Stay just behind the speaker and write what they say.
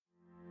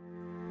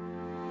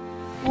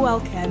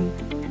Welcome.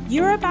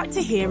 You're about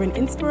to hear an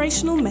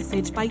inspirational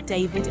message by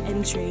David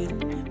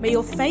Antwi. May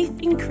your faith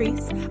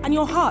increase and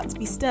your heart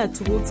be stirred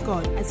towards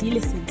God as you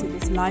listen to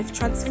this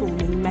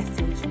life-transforming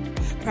message.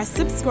 Press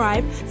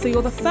subscribe so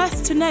you're the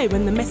first to know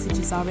when the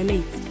messages are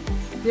released.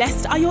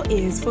 Blessed are your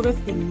ears for the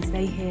things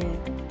they hear.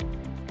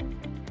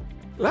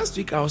 Last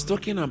week I was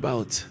talking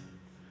about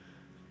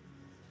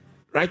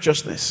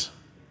righteousness.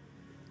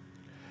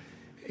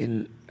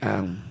 In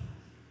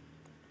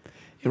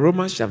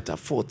Romans chapter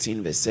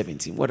 14, verse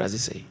 17, what does it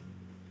say?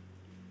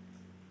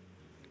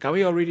 Can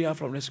we all read it out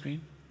from the screen?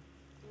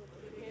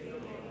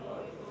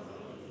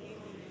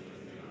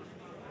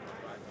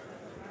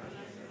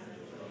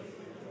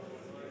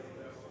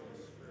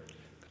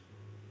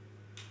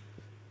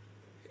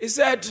 He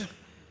said,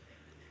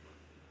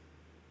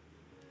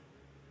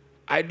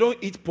 I don't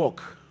eat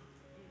pork.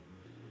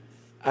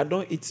 I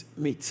don't eat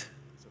meat.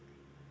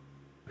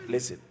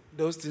 Listen,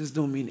 those things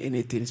don't mean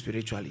anything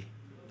spiritually.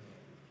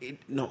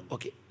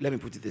 Let me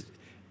put it this way.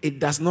 It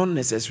does not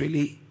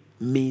necessarily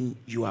mean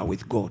you are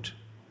with God.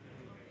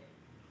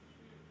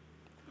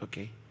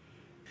 Okay?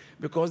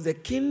 Because the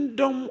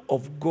kingdom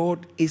of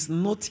God is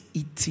not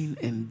eating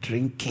and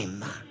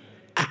drinking.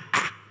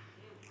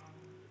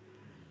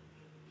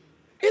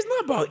 It's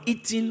not about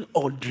eating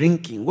or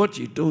drinking, what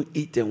you don't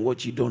eat and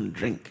what you don't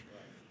drink.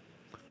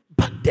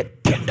 But the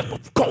kingdom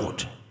of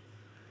God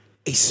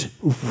is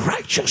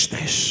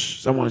righteousness.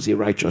 Someone say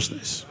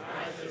righteousness.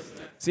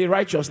 Say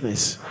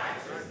righteousness.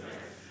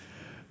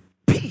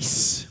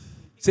 Peace.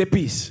 Say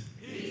peace.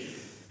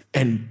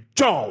 And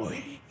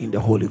joy in the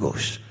Holy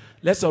Ghost.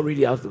 Let's all read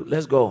it out.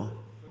 Let's go.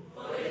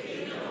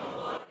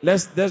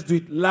 Let's do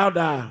it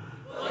louder.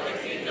 For the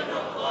kingdom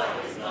of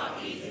God is not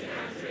eating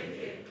and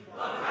drinking,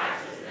 but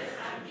righteousness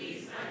and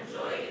peace and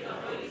joy in the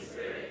Holy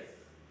Spirit.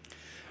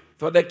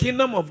 For the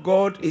kingdom of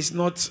God is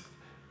not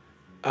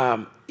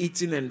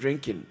eating and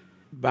drinking,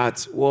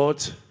 but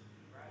what?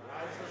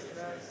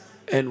 Righteousness.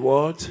 And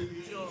what?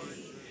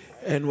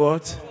 And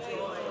what?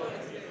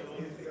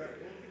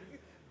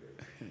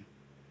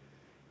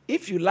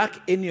 If you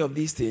lack any of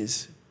these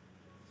things,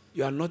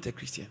 you are not a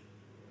Christian.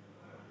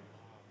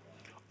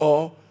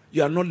 Or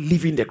you are not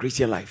living the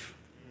Christian life.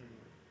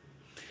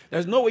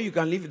 There's no way you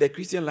can live the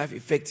Christian life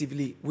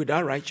effectively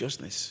without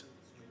righteousness.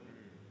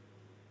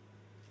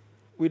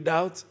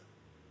 Without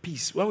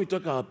peace. When we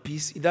talk about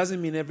peace, it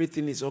doesn't mean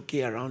everything is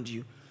okay around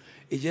you.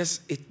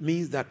 It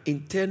means that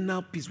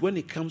internal peace, when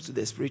it comes to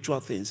the spiritual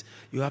things,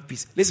 you have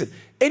peace. Listen,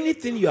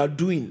 anything you are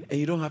doing and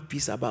you don't have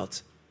peace about,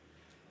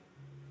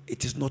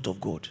 it is not of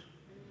God.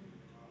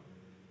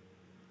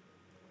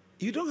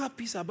 You don't have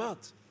peace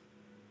about.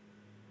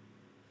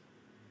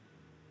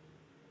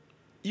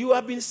 You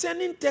have been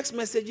sending text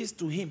messages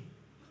to him.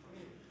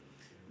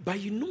 But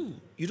you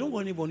don't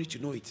want anybody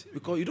to know it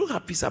because you don't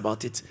have peace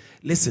about it.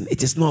 Listen,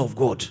 it is not of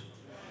God.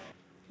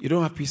 You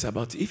don't have peace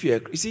about it.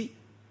 You see,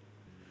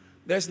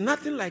 there's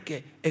nothing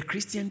like a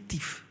Christian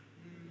thief.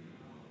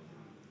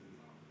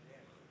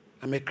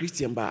 I'm a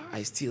Christian, but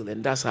I steal,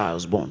 and that's how I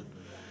was born.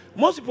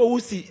 Most people who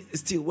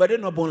steal, were they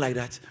not born like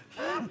that?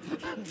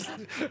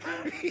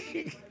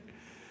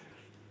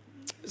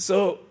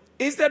 So,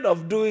 instead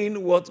of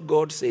doing what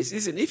God says,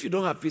 listen, if you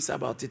don't have peace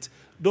about it,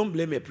 don't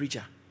blame a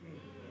preacher.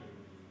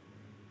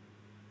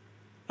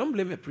 Don't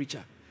blame a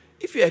preacher.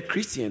 If you're a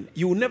Christian,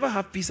 you will never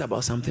have peace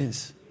about some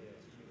things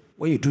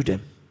when you do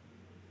them.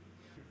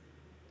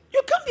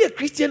 You can't be a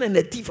Christian and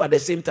a thief at the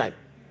same time.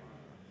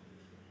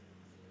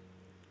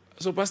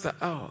 So, Pastor,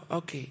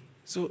 okay.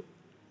 So,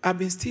 I've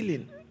been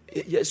stealing.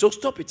 Yeah, so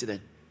stop it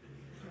then.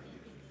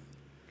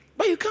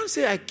 But you can't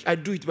say I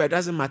do it, but it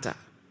doesn't matter.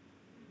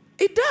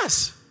 It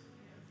does.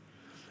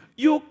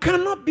 You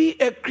cannot be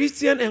a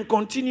Christian and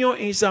continue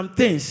in some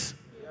things.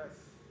 Yes.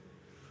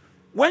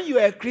 When you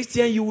are a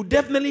Christian, you will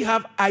definitely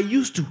have I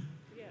used to.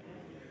 Yeah.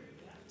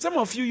 Some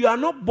of you are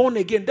not born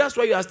again. That's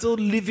why you are still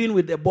living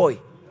with the boy.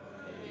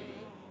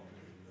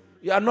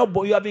 You are not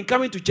born. You have been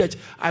coming to church.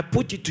 I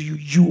put it to you.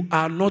 You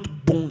are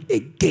not born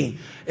again.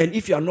 And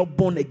if you are not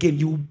born again,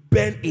 you will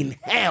burn in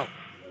hell.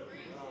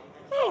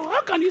 Oh,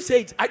 how can you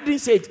say it? I didn't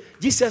say it.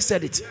 Jesus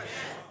said it.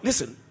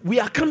 Listen, we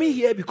are coming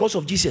here because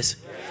of Jesus.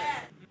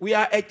 We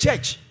are a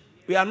church.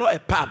 We are not a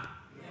pub.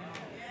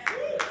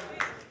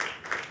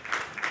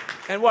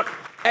 And what?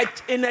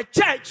 In a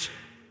church,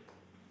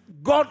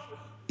 God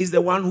is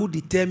the one who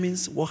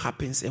determines what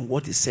happens and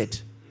what is said.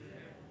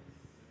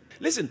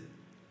 Listen,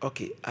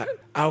 okay,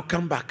 I'll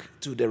come back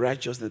to the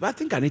righteousness, but I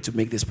think I need to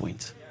make this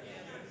point.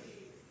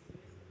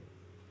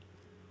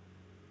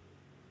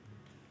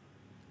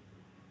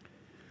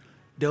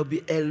 There will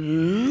be a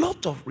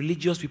lot of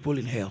religious people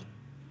in hell.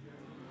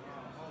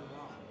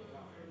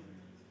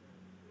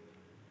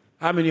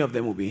 How many of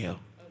them will be in hell?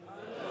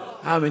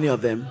 How many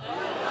of them?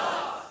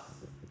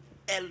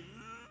 A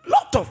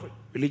lot of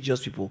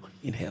religious people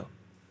in hell.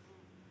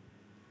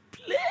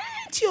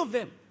 Plenty of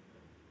them.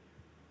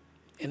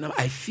 And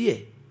I fear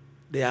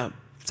there are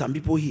some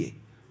people here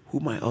who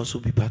might also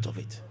be part of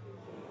it.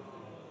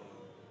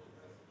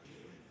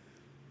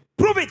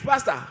 Prove it,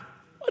 Pastor.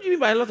 What do you mean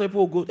by a lot of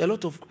people will go? A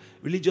lot of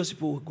religious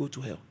people will go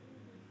to hell.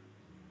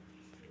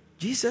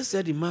 Jesus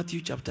said in Matthew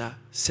chapter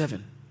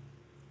 7,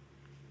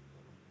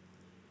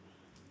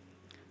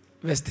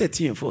 verse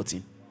 13 and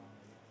 14.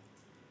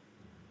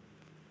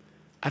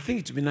 I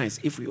think it would be nice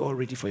if we all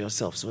read it for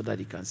yourself so that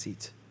you can see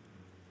it.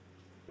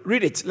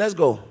 Read it. Let's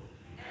go.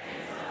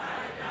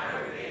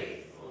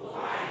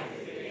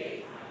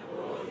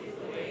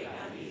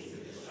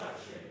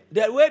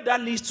 The way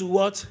that leads to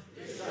what?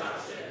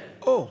 Destruction.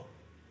 Oh.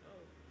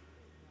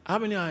 How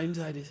many are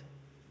inside it?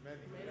 Many.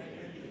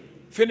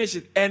 Finish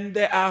it. And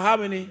there are how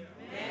many?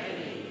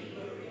 Many.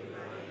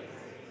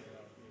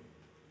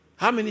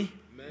 How many?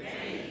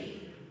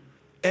 Many.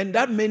 And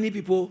that many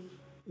people,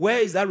 where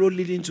is that road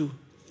leading to?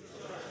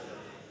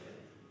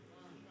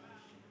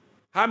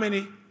 How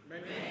many?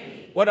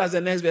 Many. What does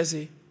the next verse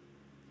say?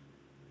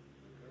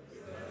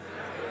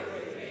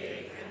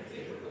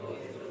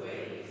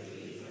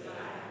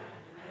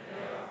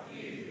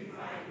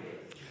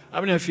 How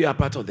many of you are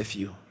part of the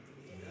few?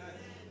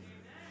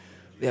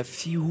 There are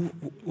few who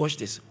watch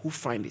this, who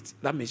find it.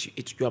 That means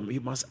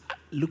you must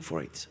look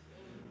for it.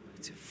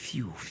 It's a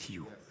few.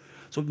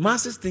 So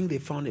masses think they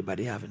found it, but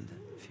they haven't.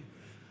 Few.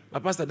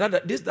 But Pastor,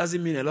 this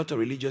doesn't mean a lot of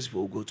religious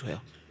people will go to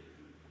hell.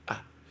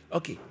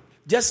 Okay.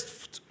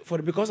 Just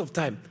because of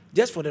time,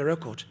 just for the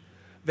record,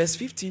 verse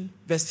 15,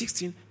 verse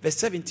 16, verse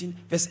 17,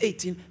 verse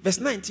 18, verse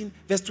 19,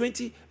 verse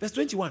 20, verse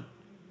 21.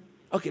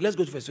 Okay, let's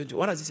go to verse 20.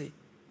 What does it say?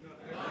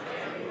 Not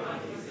everyone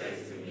who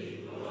says to me,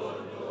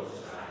 Lord, Lord,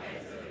 shall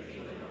enter the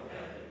kingdom of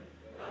heaven,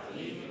 but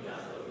he who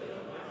does the will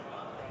of my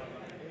Father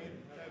in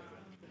heaven.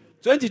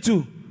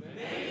 22.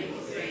 Many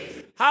will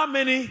say, How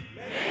many?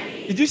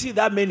 Many. Did you see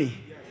that many? Yes.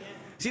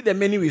 See the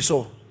many we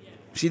saw?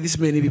 See these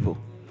many people?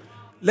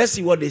 Let's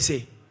see what they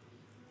say.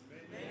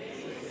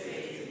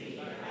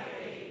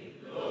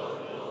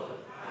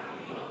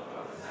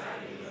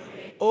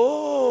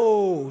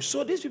 Oh,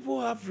 so these people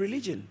have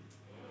religion.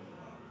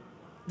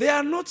 They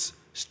are not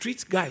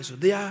street guys.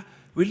 They are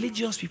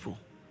religious people.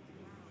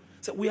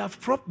 So we have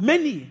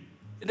many.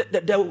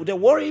 The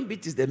worrying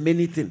bit is the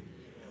many thing.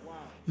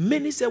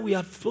 Many say we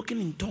have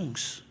spoken in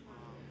tongues.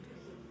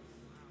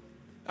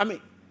 I mean,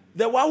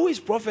 the one who is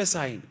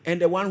prophesying and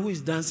the one who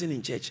is dancing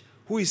in church,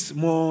 who is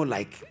more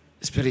like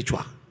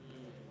spiritual?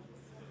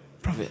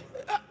 Prophet.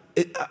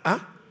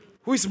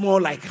 Who is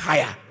more like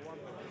higher?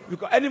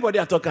 Because anybody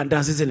at all can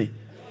dance, isn't it?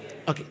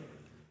 Okay.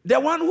 The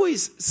one who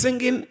is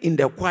singing in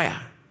the choir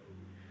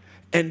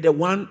and the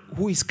one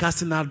who is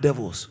casting out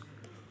devils,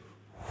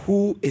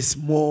 who is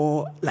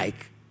more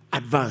like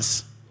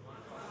advanced?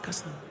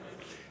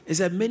 He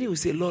said, many will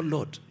say, Lord,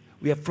 Lord,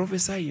 we have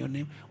prophesied in your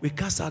name, we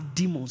cast out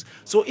demons.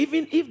 So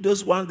even if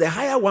those ones, the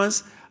higher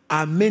ones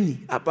are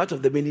many, are part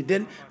of the many,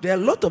 then there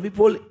are a lot of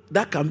people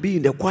that can be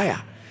in the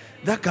choir,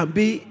 that can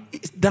be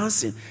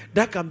dancing,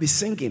 that can be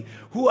singing,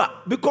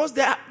 because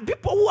there are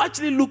people who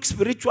actually look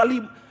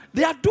spiritually.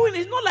 They are doing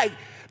it. It's not like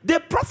they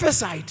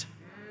prophesied.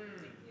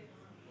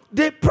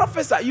 They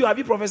prophesy. Have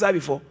you prophesied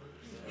before?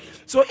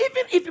 So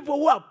even if people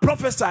who are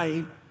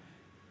prophesying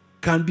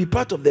can be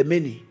part of the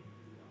many,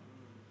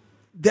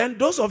 then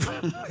those of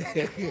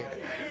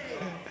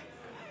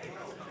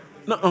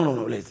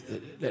no.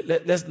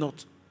 Let's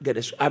not get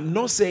this. I'm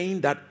not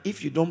saying that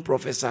if you don't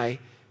prophesy,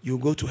 you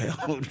go to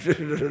hell.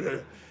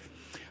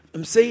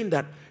 I'm saying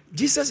that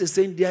Jesus is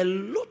saying there are a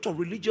lot of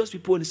religious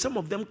people, and some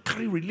of them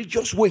carry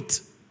religious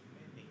weight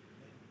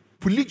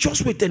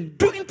and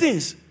doing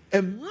things,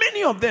 and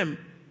many of them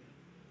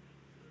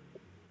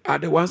are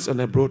the ones on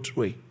the broad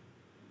way.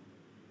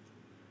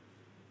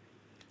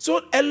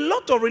 So a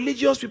lot of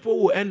religious people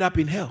will end up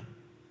in hell.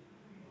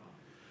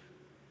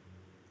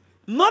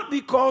 Not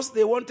because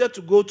they wanted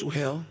to go to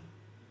hell,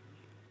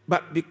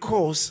 but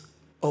because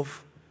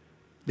of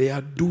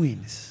their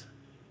doings.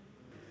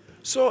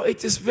 So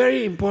it is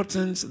very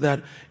important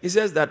that it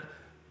says that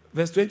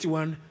verse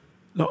 21,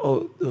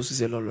 those who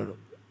say, Lord,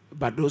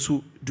 but those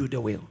who do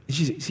the will.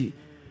 See,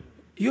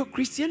 your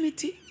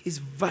Christianity is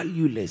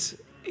valueless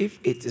if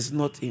it is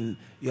not you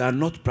are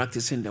not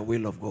practicing the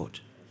will of God.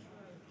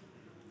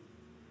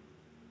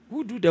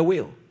 Who do the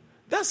will?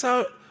 That's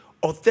how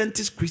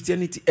authentic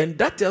Christianity, and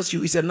that tells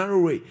you it's a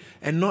narrow way,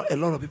 and not a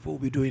lot of people will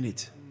be doing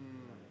it.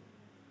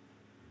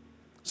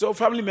 So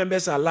family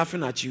members are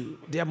laughing at you,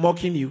 they are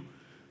mocking you.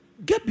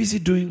 Get busy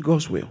doing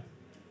God's will.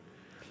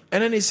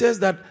 And then he says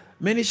that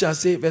many shall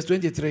say, verse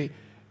 23,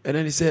 and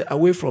then he said,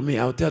 away from me.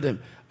 I'll tell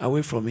them,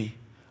 away from me.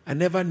 I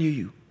never knew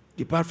you.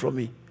 Depart from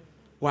me.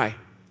 Why?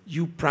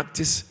 You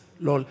practice,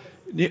 Lord.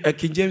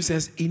 King James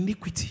says,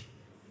 iniquity.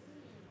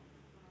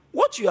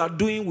 What you are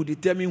doing will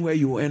determine where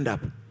you will end up.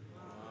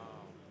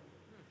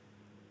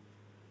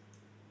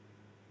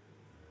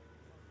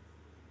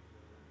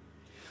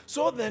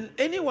 So then,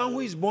 anyone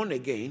who is born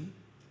again,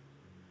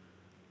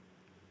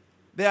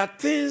 there are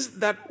things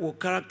that will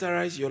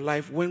characterize your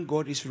life when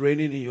God is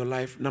reigning in your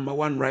life. Number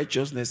 1,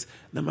 righteousness.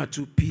 Number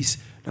 2, peace.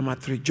 Number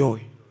 3,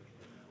 joy.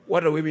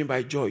 What do we mean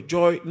by joy?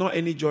 Joy, not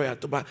any joy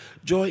at all, but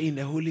joy in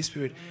the Holy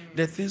Spirit.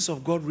 The things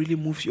of God really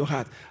moves your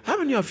heart. How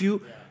many of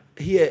you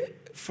here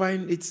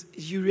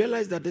you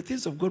realize that the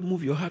things of God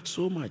move your heart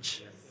so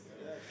much.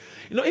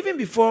 You know, even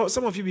before,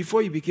 some of you,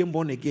 before you became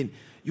born again,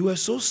 you were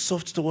so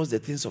soft towards the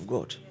things of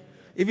God.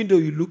 Even though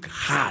you look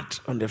hard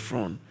on the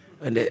front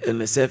and on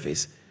the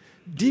surface,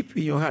 deep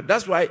in your heart.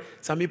 That's why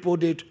some people,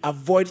 they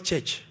avoid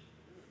church.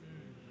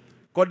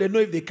 Because they know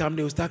if they come,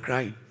 they will start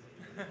crying.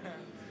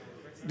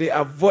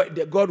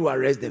 God will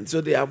arrest them.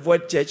 So they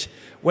avoid church.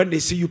 When they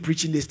see you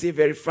preaching, they stay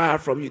very far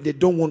from you. They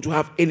don't want to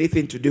have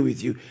anything to do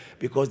with you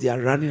because they are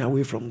running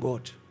away from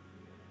God.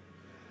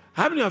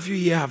 How many of you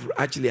here have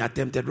actually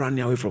attempted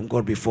running away from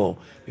God before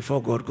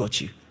God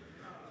got you?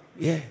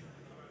 Yeah.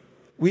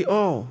 We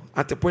all,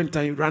 at a point in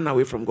time, ran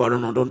away from God.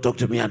 No, don't talk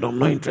to me. I'm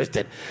not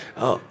interested.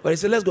 But he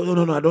said, let's go.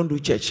 No, I don't do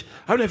church.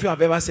 How many of you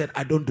have ever said,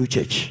 I don't do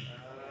church?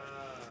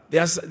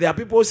 There are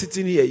people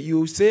sitting here.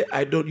 You said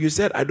I don't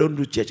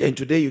do church, and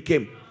today you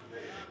came,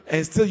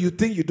 and still you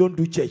think you don't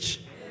do church.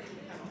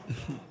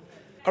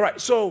 All right.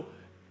 So,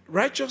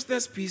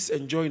 righteousness, peace,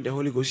 and joy in the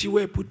Holy Ghost. See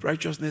where I put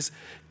righteousness.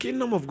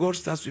 Kingdom of God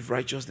starts with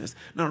righteousness.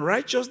 Now,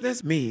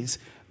 righteousness means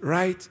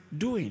right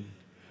doing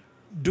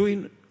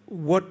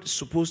what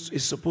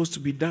is supposed to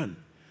be done.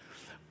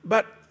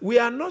 But we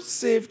are not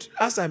saved,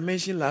 as I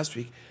mentioned last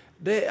week.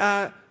 There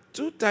are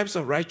two types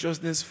of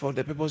righteousness for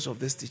the purpose of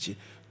this teaching.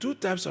 Two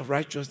types of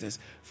righteousness.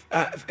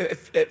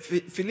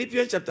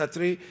 Philippians chapter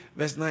 3,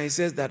 verse 9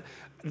 says that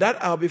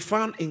I'll be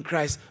found in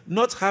Christ,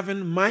 not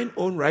having mine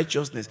own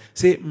righteousness.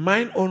 Say,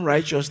 mine own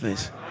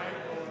righteousness.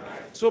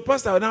 So,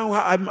 Pastor, now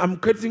I'm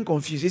getting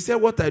confused. He said,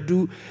 what I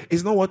do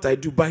is not what I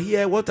do. But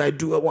here, what I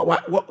do,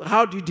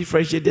 how do you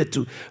differentiate the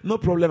two? No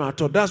problem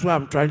at all. That's why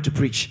I'm trying to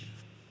preach.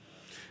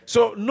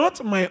 So,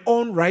 not my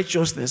own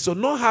righteousness. So,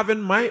 not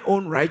having my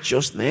own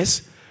righteousness,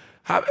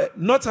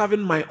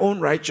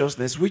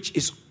 which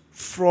is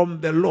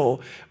from the law,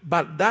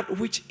 but that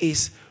which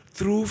is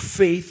through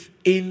faith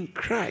in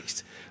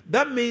Christ.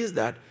 That means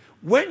that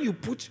when you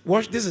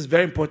this is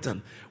very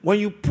important. When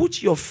you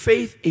put your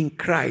faith in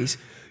Christ,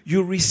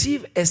 you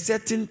receive a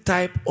certain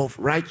type of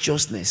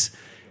righteousness.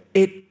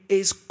 It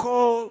is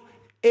called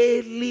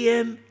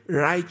alien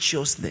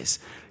righteousness.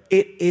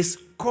 It is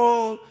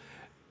called,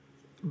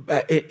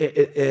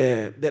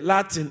 the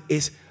Latin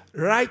is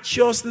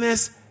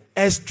righteousness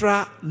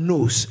extra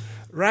nos,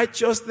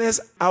 righteousness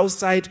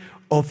outside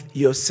of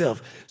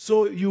yourself.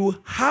 So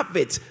you have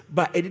it,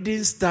 but it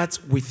didn't start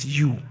with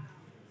you.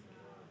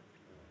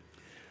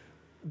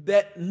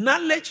 The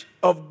knowledge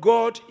of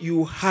God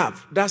you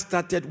have that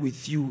started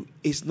with you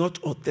is not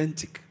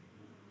authentic.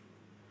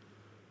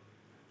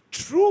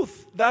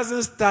 Truth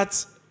doesn't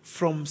start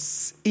from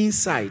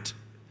inside.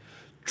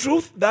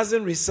 Truth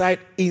doesn't reside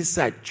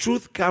inside.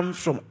 Truth comes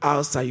from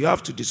outside. You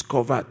have to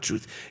discover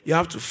truth. You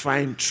have to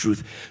find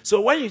truth.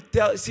 So when you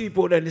see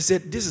people and they say,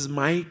 this is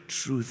my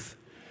truth,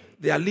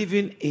 they are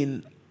living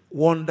in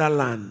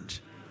wonderland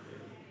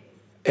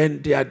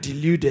and they are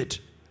deluded.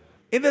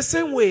 In the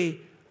same way,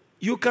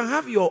 you can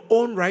have your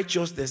own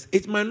righteousness.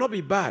 It might not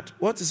be bad.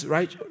 What is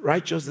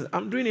righteousness?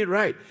 I'm doing it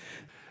right.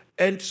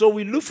 And so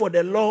we look for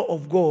the law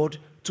of God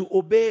to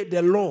obey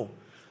the law.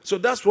 So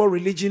that's what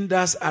religion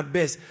does at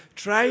best.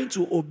 Trying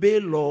to obey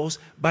laws,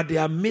 but they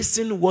are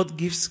missing what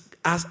gives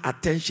us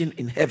attention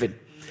in heaven.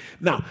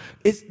 Now,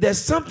 there's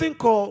something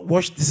called,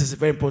 this is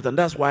very important.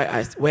 That's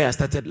why where I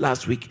started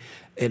last week,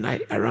 and I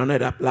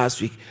rounded up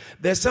last week.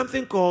 There's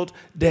something called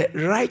the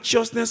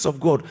righteousness of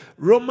God.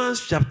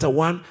 Romans chapter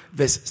 1,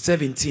 verse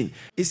 17.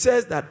 It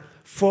says that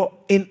for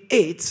in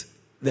it,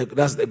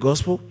 that's the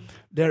gospel,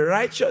 the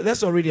righteous,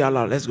 that's already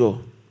allowed. Let's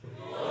go.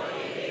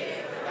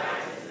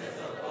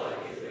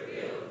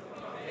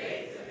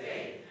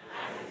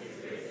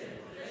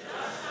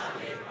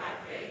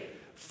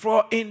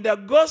 For in the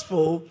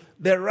gospel,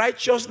 the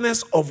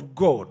righteousness of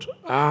God.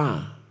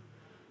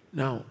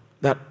 Now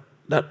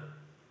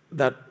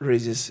that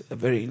raises a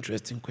very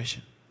interesting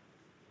question.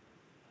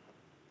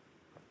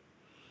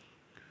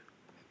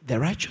 The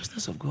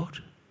righteousness of God.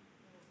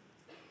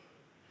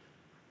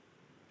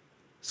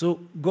 So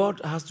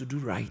God has to do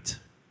right.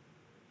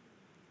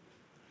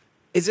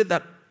 Is it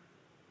that?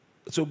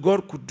 So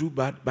God could do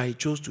bad, but He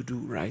chose to do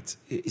right.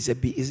 Is it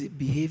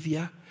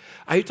behavior?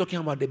 Are you talking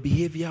about the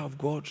behavior of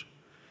God?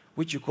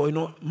 Which you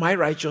call, my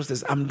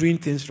righteousness, I'm doing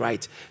things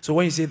right. So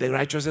when you say the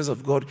righteousness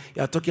of God,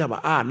 you're talking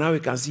about, now we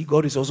can see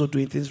God is also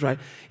doing things right.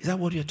 Is that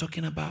what you're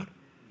talking about?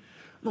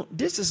 No,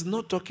 this is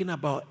not talking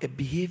about a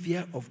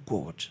behavior of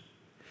God.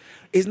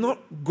 It's not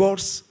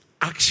God's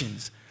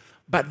actions.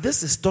 But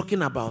this is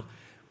talking about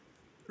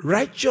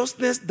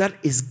righteousness that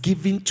is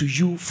given to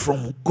you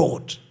from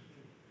God.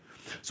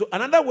 So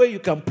another way you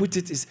can put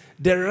it is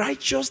the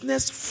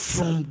righteousness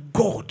from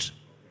God.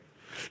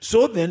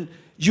 So then,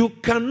 you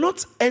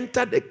cannot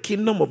enter the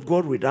kingdom of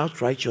God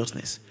without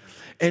righteousness.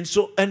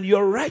 And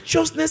your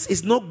righteousness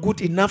is not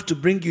good enough to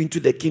bring you into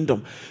the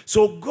kingdom.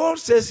 So God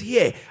says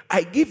here,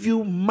 I give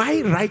you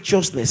my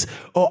righteousness,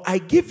 or I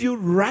give you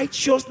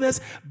righteousness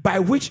by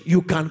which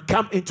you can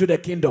come into the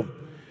kingdom.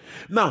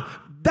 Now,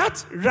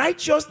 that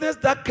righteousness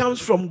that comes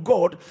from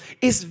God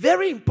is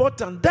very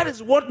important. That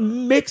is what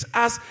makes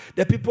us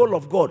the people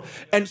of God.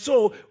 And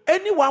so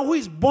anyone who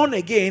is born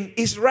again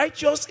is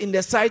righteous in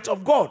the sight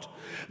of God.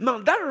 Now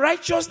that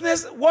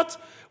righteousness, what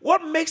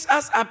makes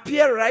us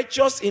appear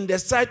righteous in the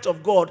sight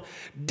of God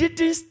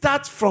didn't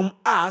start from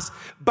us,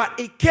 but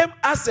it came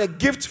as a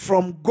gift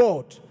from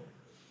God.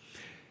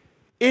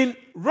 In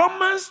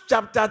Romans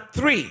chapter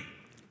 3,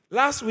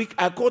 last week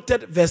I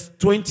quoted verse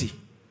 20.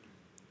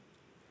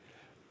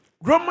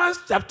 Romans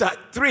chapter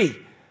 3,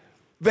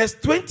 verse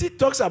 20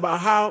 talks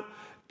about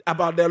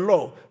the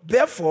law.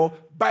 Therefore,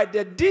 by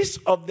the deeds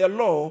of the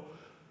law,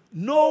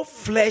 no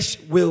flesh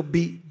will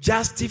be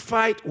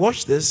justified.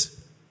 Watch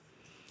this.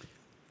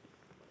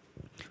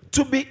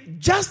 To be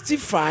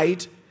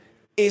justified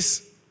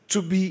is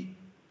to be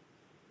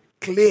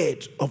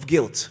cleared of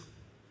guilt.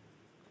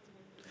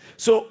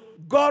 So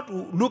God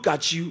will look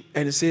at you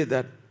and say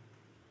that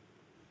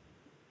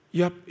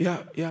you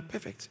are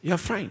perfect. You are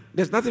fine.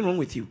 There's nothing wrong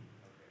with you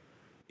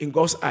in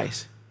God's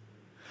eyes.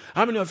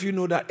 How many of you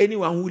know that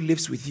anyone who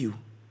lives with you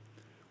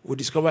will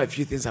discover a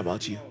few things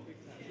about you?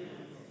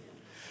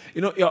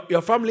 You know,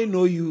 your family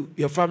know you,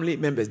 your family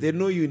members, they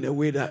know you in a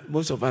way that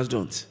most of us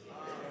don't.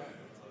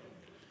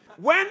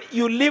 When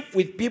you live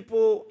with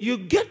people, you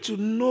get to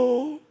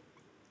know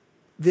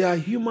their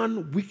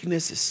human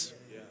weaknesses.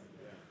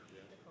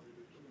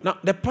 Now,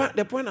 the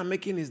point I'm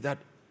making is that,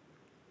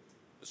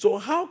 so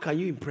how can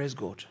you impress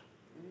God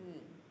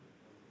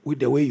with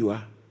the way you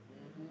are?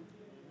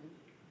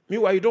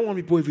 Meanwhile, you don't want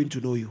people even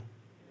to know you.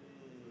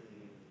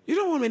 You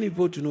don't want many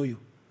people to know you.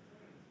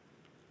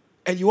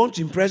 And you want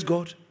to impress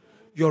God?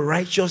 Your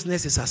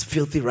righteousness is as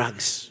filthy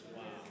rags.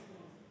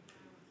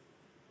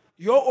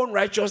 Your own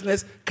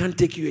righteousness can't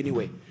take you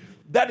anywhere.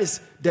 That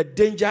is the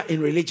danger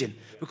in religion.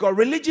 Because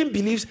religion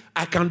believes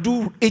I can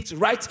do it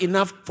right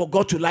enough for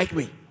God to like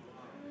me.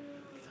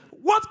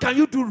 What can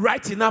you do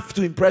right enough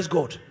to impress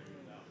God?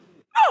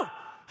 No.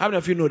 How many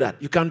of you know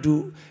that? You can't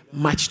do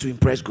much to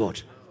impress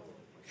God.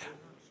 Yeah.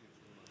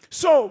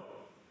 So,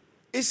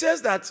 it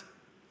says that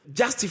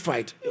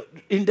justified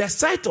in the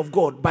sight of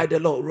God by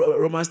the law,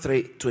 Romans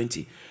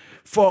 3:20.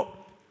 For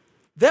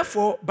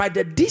therefore, by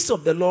the deeds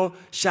of the law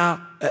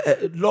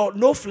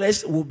no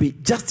flesh will be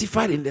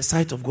justified in the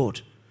sight of God.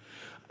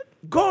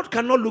 God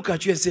cannot look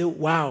at you and say,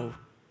 wow,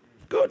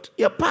 God,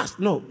 you're passed.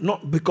 No,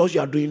 not because you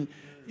are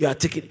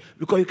taking,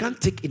 because you can't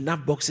tick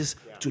enough boxes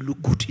to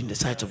look good in the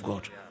sight of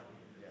God.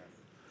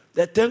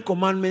 The 10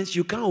 commandments,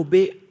 you can't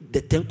obey the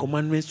 10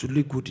 commandments to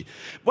look good.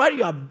 While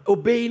you are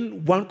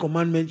obeying one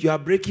commandment, you are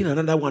breaking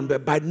another one.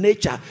 But by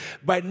nature,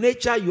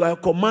 you are a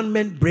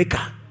commandment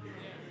breaker.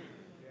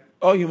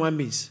 All human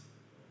beings.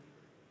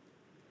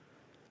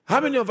 How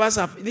many of us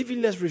have,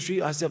 even let's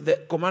restrict ourselves,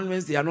 the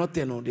commandments, they are not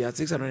 10, they are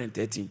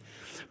 613.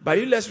 But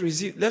let's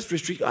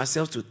restrict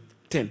ourselves to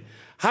 10.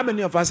 How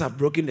many of us have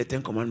broken the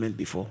 10 commandments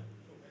before?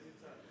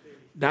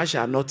 Thou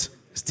shalt not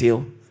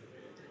steal.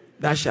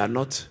 Thou shalt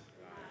not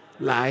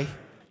lie.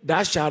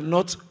 Thou shalt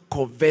not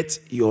covet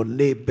your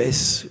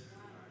neighbor's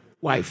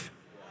wife.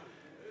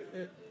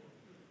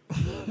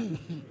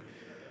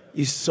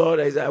 You saw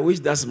that, I wish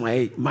that's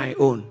my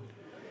own.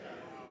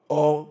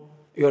 Or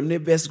your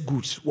neighbor's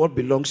goods, what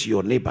belongs to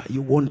your neighbor,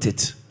 you want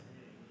it.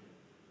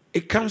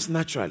 It comes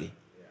naturally.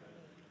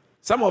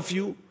 Some of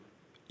you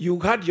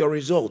had your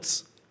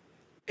results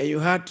and you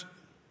had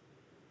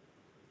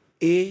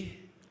A,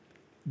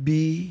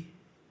 B,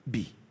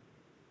 B.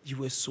 You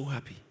were so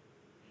happy.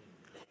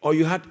 Or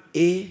you had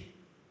A,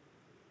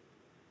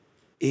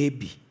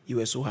 B. You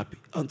were so happy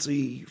until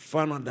you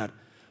found out that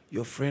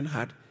your friend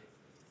had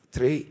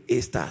 3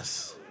 A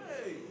stars.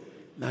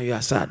 Now you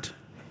are sad.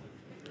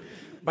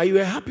 But you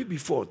were happy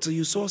before till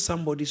you saw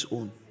somebody's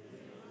own.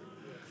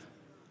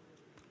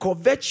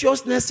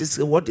 Covetousness is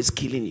what is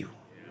killing you.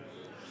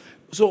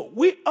 So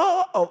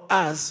all of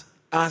us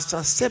are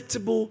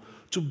susceptible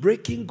to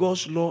breaking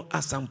God's law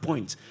at some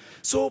point.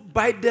 So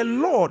by the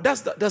law,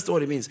 that's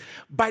what it means.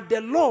 By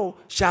the law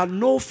shall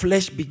no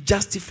flesh be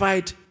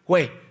justified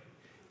where?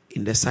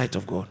 In the sight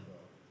of God.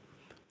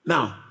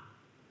 Now,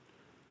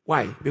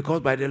 why?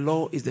 Because by the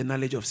law is the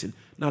knowledge of sin.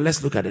 Now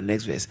let's look at the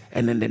next verse,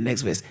 and then the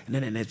next verse, and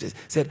then the next verse.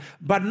 It said,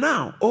 but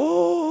now,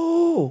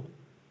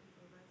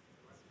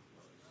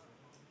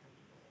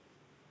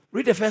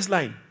 read the first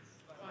line.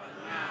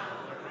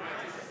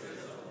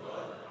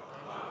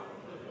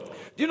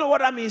 Do you know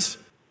what that means?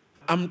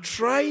 I'm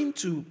trying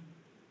to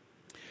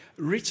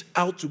reach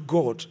out to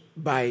God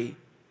by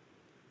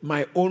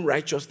my own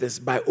righteousness,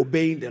 by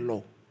obeying the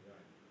law.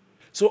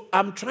 So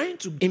I'm trying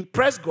to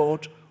impress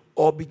God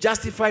or be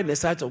justified in the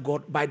sight of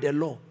God by the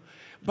law.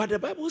 But the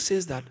Bible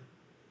says that,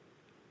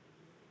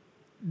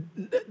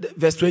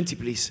 verse 20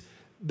 please,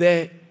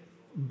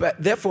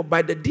 therefore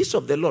by the deeds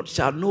of the Lord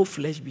shall no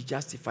flesh be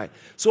justified.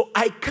 So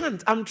I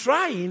can't, I'm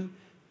trying,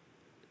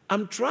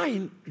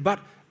 but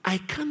I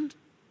can't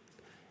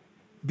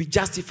be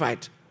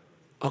justified.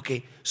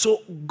 Okay,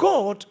 so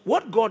God,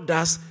 what God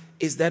does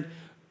is that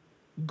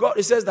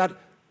it says that,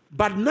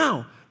 but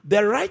now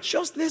the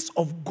righteousness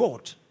of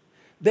God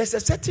there's a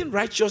certain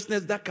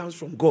righteousness that comes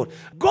from God.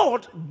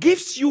 God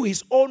gives you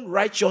his own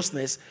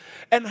righteousness.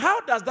 And how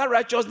does that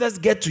righteousness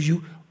get to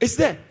you? It's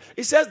there.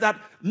 It says that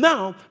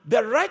now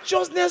the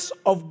righteousness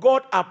of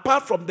God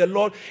apart from the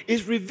law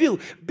is revealed,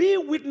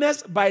 being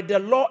witnessed by the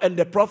law and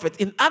the prophet.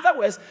 In other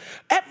words,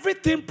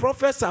 everything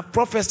prophets have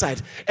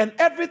prophesied and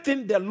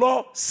everything the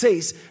law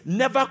says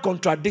never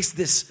contradicts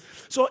this.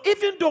 So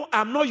even though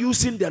I'm not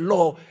using the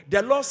law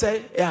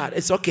says, yeah,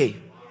 it's okay.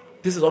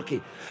 This is okay.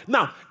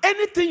 Now,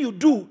 anything you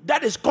do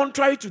that is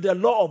contrary to the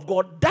law of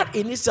God, that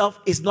in itself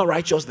is not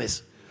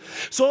righteousness.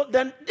 So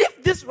then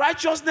if this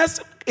righteousness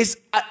is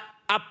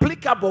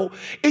applicable,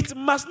 it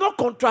must not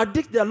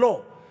contradict the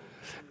law.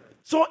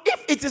 So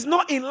if it is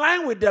not in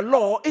line with the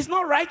law, it's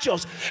not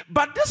righteous.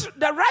 But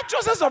the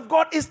righteousness of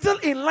God is still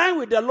in line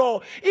with the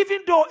law, even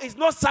though it's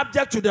not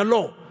subject to the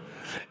law.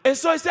 And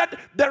so he said,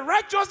 the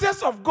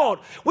righteousness of God,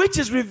 which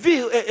is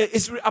revealed,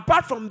 is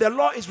apart from the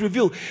law, is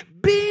revealed,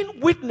 being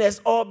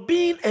witnessed or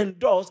being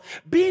endorsed,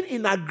 being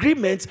in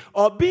agreement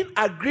or being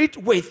agreed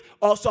with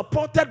or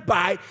supported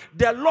by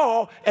the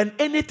law and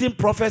anything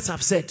prophets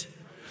have said.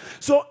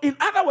 So in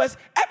other words,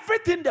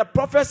 everything the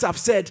prophets have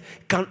said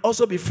can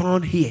also be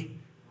found here.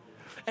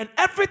 And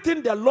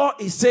everything the law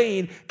is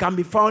saying can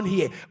be found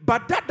here.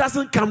 But that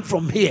doesn't come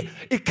from here.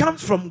 It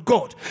comes from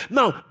God.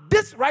 Now,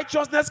 this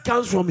righteousness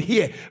comes from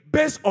here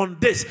based on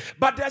this.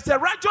 But there's a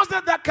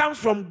righteousness that comes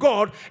from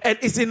God and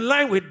is in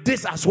line with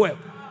this as well.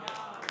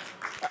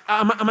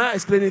 Am I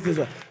explaining this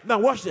well? Now,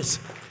 watch this.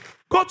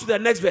 Go to the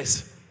next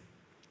verse.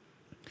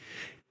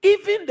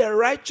 Even the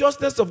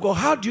righteousness of God,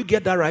 how do you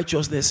get that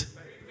righteousness?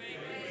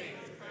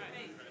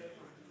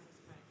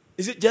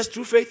 Is it just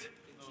through faith?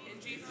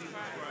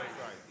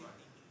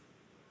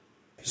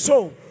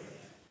 So,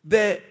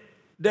 the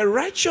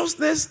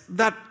righteousness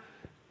that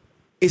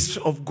is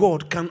of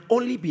God can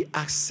only be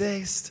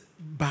accessed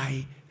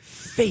by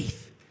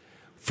faith.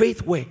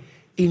 Faith where?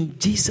 In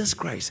Jesus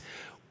Christ.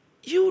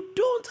 You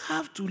don't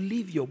have to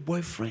leave your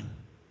boyfriend.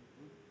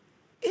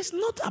 It's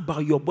not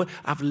about your boy.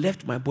 I've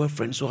left my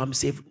boyfriend, so I'm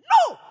safe.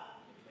 No!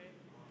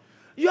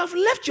 You have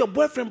left your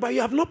boyfriend, but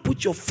you have not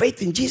put your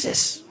faith in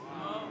Jesus.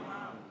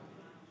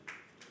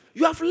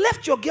 You have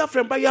left your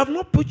girlfriend, but you have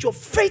not put your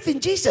faith in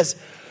Jesus.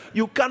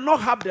 You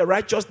cannot have the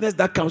righteousness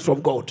that comes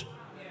from God.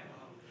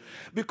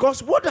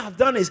 Because what I've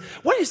done is,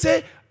 when you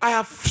say, I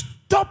have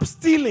stopped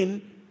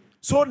stealing,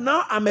 so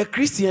now I'm a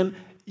Christian,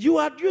 you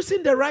are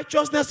using the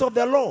righteousness of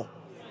the law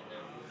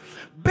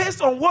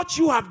based on what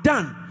you have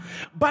done.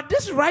 But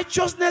this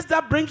righteousness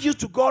that brings you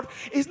to God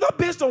is not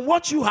based on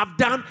what you have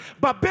done,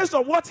 but based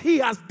on what he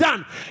has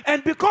done.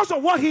 And because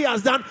of what he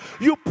has done,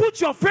 you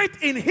put your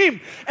faith in him.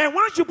 And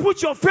once you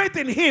put your faith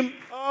in him,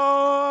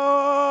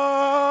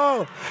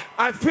 oh,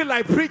 I feel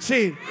like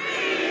preaching.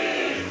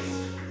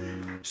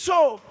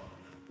 So,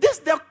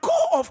 the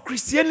core of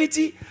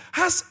Christianity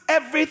has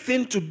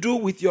everything to do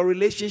with your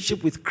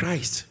relationship with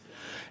Christ.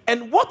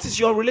 And what is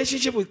your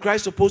relationship with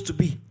Christ supposed to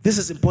be? This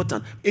is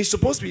important. It's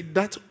supposed to be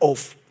that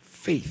of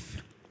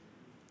faith.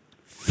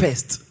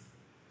 First.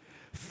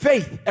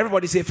 Faith.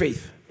 Everybody say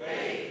faith.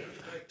 Faith.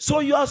 So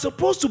you are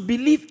supposed to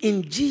believe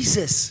in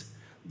Jesus,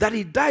 that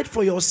he died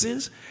for your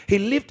sins, he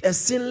lived a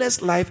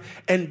sinless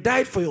life and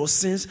died for your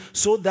sins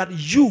so that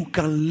you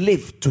can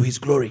live to his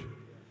glory.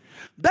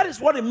 That is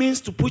what it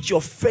means to put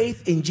your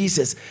faith in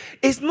Jesus.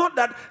 It's not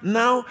that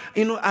now,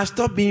 I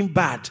stop being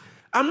bad.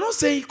 I'm not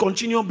saying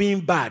continue being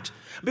bad,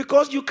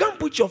 because you can't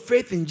put your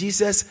faith in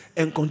Jesus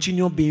and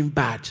continue being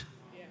bad.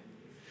 Yeah.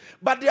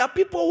 But there are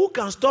people who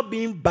can stop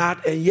being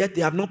bad and yet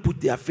they have not put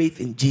their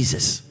faith in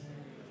Jesus.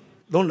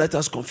 Don't let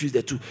us confuse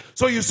the two.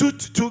 So you see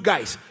two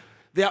guys.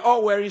 They are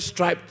all wearing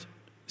striped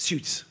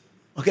suits.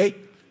 Okay?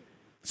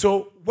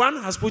 So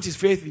one has put his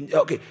faith in,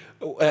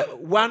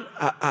 one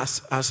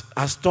has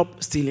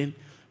stopped stealing.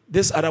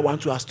 This other one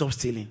too has stopped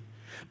stealing.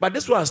 But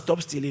this one has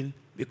stopped stealing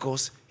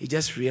because he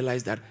just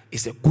realized that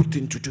it's a good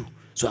thing to do.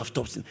 So I've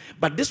stopped stealing.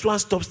 But this one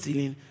stopped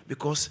stealing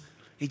because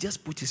he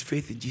just put his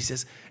faith in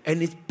Jesus.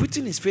 And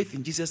putting his faith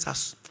in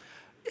Jesus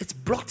it's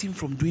blocked him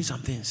from doing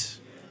some things.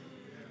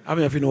 How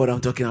many of you know what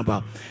I'm talking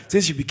about?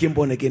 Since you became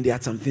born again, there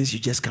are some things you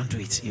just can't do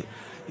it.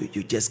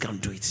 You just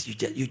can't do it.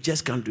 You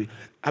just can't do it.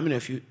 How many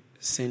of you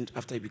sinned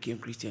after you became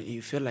Christian and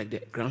you felt like the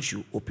ground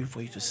should open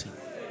for you to sin?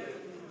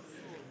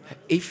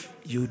 If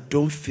you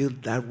don't feel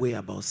that way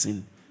about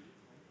sin,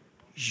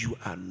 you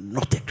are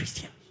not a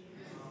Christian.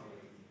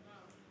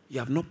 You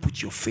have not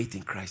put your faith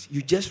in Christ.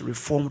 You just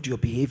reformed your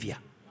behavior.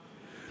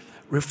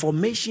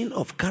 Reformation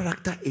of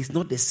character is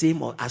not the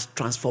same as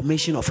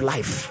transformation of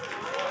life.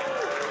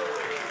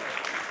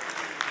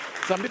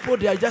 Some people,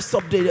 they are just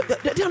up there.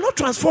 They are not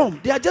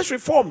transformed. They are just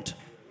reformed.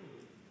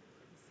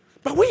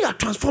 But when you are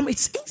transformed,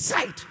 it's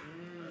inside.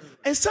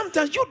 And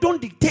sometimes you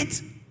don't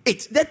dictate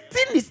it. The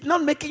thing is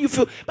not making you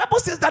feel. Bible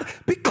says that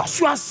because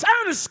you are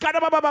sons,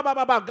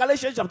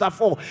 Galatians chapter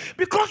 4,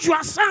 because you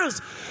are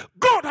sons,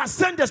 God has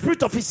sent the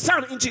Spirit of His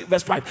Son into,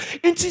 verse 5,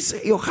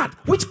 into your heart,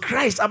 which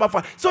cries Abba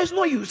Father. So it's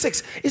not you.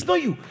 6, it's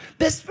not you.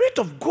 The Spirit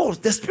of God,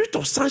 the Spirit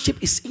of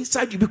sonship is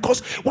inside you,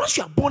 because once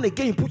you are born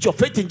again, you put your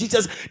faith in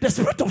Jesus, the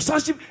Spirit of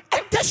sonship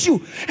enters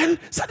you, and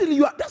suddenly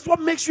that's what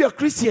makes you a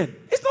Christian.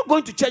 It's not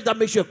going to church that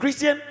makes you a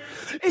Christian.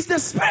 It's the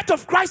Spirit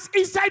of Christ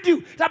inside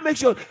you that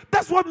makes you.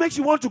 That's what makes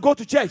you want to go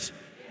to church.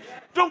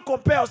 Don't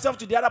compare yourself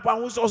to the other one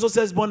who also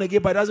says born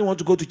again but doesn't want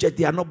to go to church.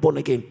 They are not born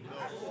again.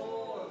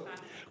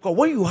 Because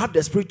when you have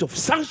the Spirit of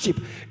sonship,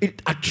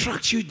 it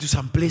attracts you to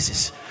some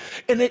places,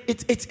 and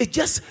it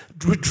just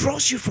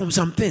withdraws you from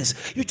some things.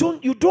 You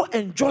don't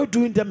enjoy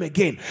doing them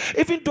again,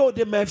 even though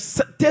they may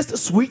taste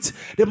sweet,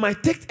 they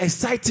might taste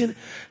exciting,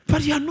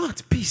 but you are not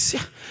at peace.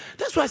 Yeah.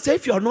 That's why I say,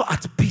 if you are not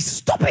at peace,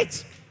 stop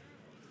it.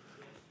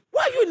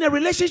 Why are you in a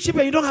relationship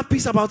and you don't have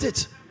peace about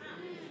it?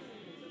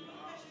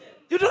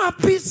 You don't have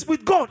peace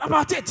with God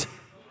about it.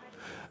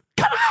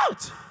 Come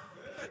out.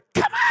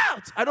 Come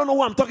out. I don't know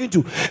who I'm talking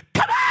to.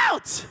 Come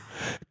out.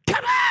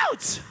 Come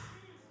out.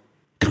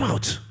 Come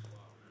out.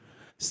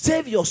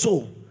 Save your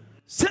soul.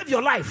 Save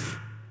your life.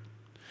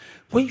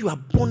 When you are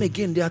born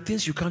again, there are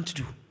things you can't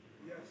do.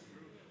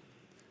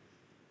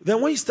 Then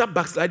when you start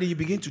backsliding, you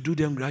begin to do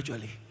them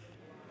gradually.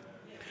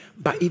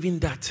 But even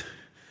that,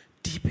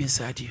 deep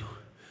inside you,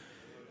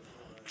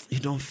 you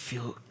don't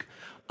feel,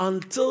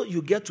 until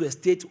you get to a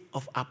state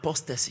of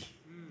apostasy,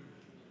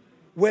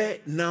 where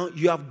now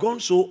you have gone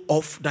so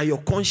off that your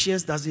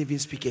conscience doesn't even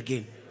speak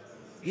again.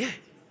 Yeah.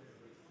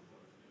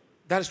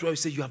 That is why we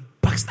say you have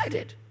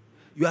backslided.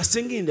 You are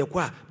singing in the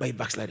choir, but you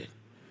backslided.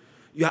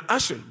 You are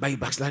ushering, but you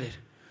backslided.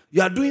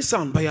 You are doing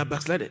sound, but you are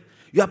backslided.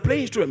 You are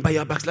playing instrument, but you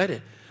are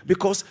backslided.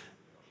 Because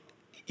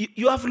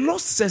you have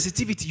lost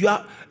sensitivity. You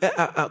are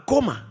a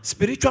coma,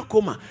 spiritual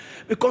coma.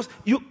 Because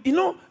you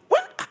know,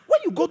 when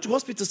you go to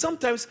hospital,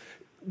 sometimes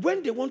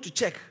when they want to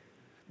check,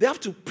 they have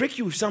to prick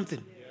you with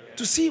something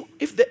to see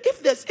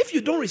if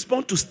you don't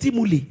respond to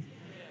stimuli,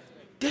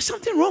 there's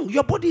something wrong.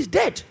 Your body is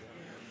dead.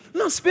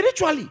 Now,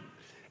 spiritually,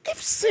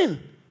 if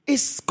sin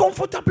is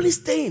comfortably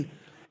staying,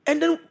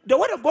 and then the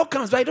word of God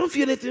comes, but I don't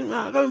feel anything,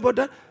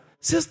 brother,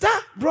 sister,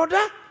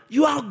 brother,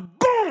 you are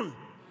gone.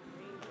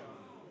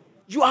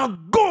 You are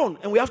gone,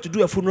 and we have to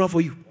do a funeral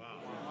for you.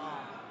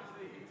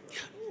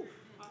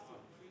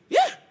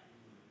 Yeah.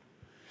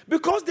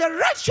 Because the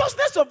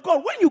righteousness of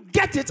God, when you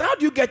get it, how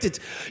do you get it?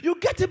 You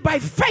get it by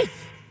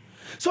faith.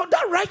 So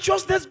that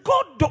righteousness,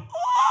 God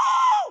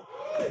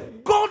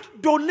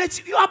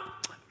donates.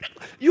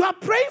 You are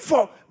praying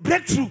for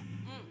breakthrough.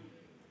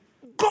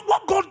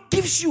 What God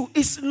gives you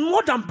is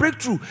more than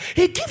breakthrough.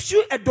 He gives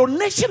you a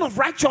donation of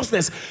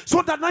righteousness,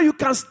 so that now you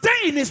can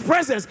stay in His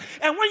presence.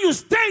 And when you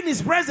stay in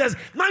His presence,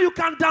 now you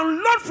can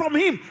download from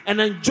Him and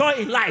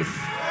enjoy life.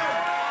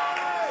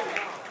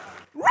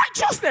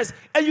 Righteousness.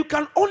 And you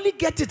can only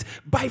get it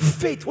by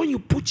faith, when you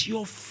put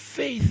your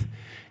faith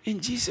in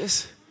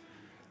Jesus.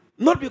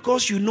 Not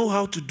because you know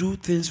how to do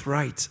things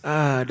right.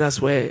 That's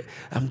where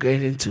I'm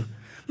getting into.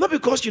 Not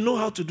because you know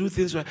how to do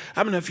things right.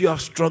 How many of you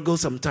have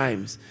struggled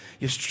sometimes?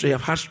 You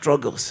have had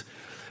struggles.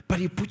 But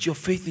you put your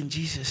faith in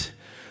Jesus.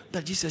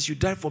 That Jesus, you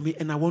died for me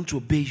and I want to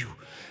obey you.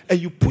 And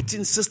you put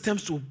in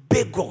systems to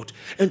obey God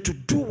and to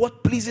do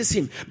what pleases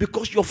Him,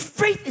 because your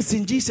faith is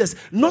in Jesus,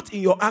 not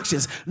in your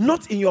actions,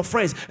 not in your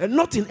friends, and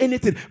not in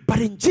anything, but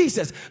in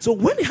Jesus. So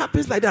when it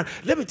happens like that,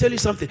 let me tell you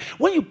something.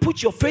 When you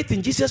put your faith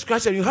in Jesus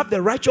Christ and you have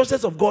the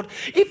righteousness of God,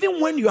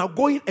 even when you are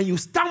going and you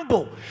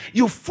stumble,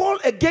 you fall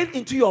again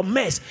into your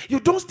mess, you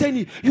don't stay in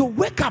it. You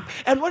wake up,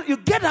 and when you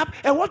get up,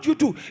 and what you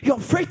do, your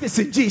faith is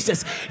in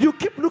Jesus. You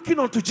keep looking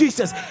onto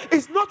Jesus.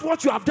 It's not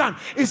what you have done,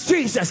 it's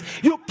Jesus.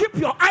 You keep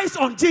your eyes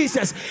on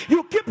Jesus.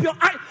 You keep your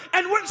eye,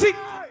 and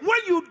when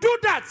you do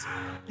that,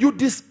 you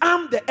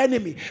disarm the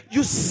enemy.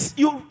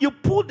 You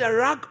pull the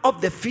rag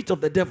off the feet of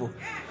the devil.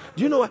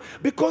 Do you know why?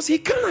 Because he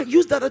cannot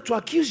use that to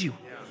accuse you.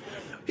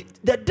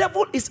 The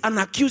devil is an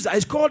accuser.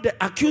 It's called the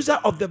accuser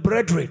of the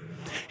brethren.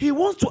 He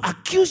wants to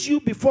accuse you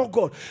before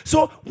God.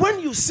 So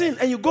when you sin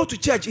and you go to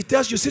church, it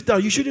tells you, sit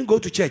down, you shouldn't go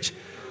to church.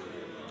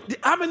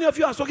 How many of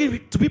you are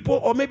talking to people,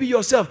 or maybe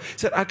yourself,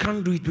 said, I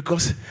can't do it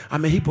because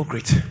I'm a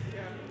hypocrite.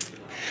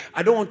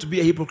 I don't want to be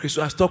a hypocrite,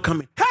 so I stop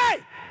coming. Hey!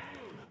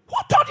 Who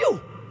told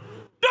you?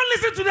 Don't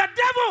listen to the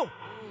devil.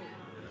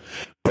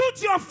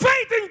 Put your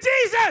faith in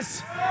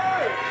Jesus.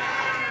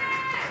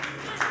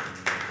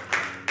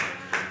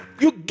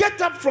 You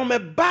get up from a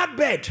bad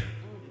bed,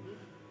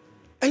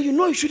 and you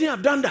know you shouldn't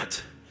have done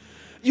that.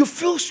 You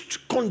feel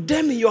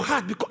condemned in your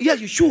heart, because yes,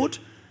 you should,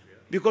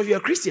 because you're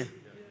a Christian.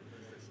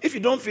 If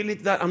you don't feel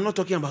it, that I'm not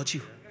talking about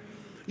you.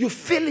 You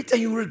feel it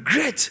and you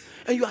regret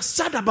and you are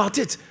sad about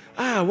it.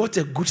 What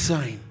a good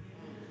sign.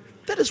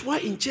 That is why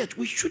in church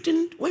we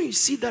shouldn't, when you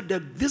see that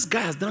this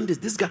guy has done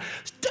this guy,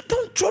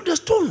 don't throw the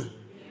stone.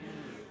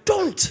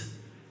 Don't.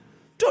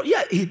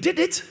 Yeah, he did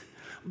it,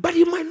 but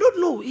he might not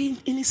know. In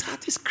his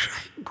heart he's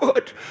crying,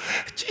 God,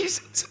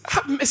 Jesus,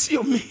 have mercy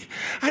on me.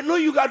 I know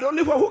you are the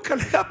only one who can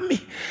help me.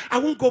 I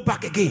won't go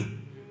back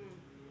again.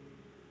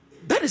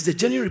 That is the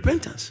genuine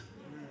repentance.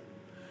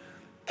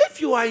 If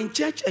if you are in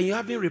church and you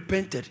haven't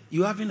repented,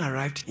 you haven't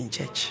arrived in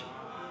church.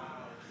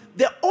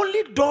 The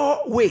only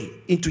doorway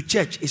into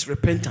church is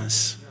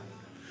repentance.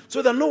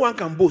 So that no one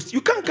can boast.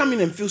 You can't come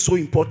in and feel so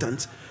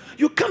important.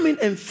 You come in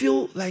and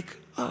feel like,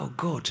 oh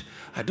God,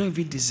 I don't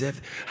even deserve.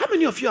 How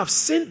many of you have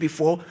sinned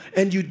before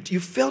and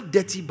you felt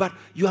dirty, but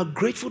you are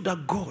grateful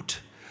that God,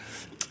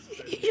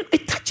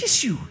 it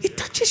touches you. It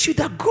touches you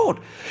that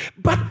God.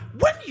 But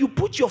when you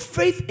put your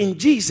faith in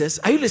Jesus,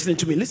 are you listening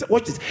to me? Listen,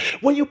 watch this.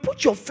 When you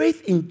put your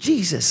faith in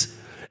Jesus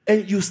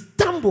and you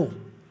stumble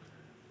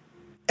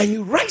and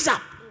you rise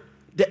up,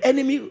 the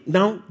enemy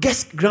now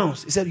gets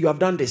grounds. He said, you have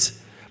done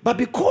this. But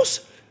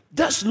because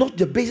that's not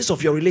the basis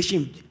of your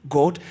relation with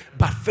God,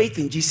 but faith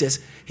in Jesus,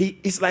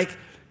 it's like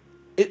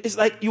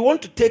you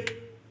want to take,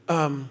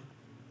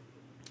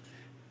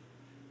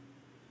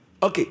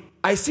 okay,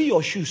 I see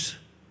your shoes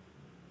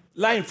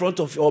lie in front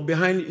of or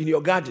behind in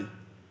your garden,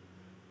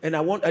 and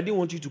I didn't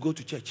want you to go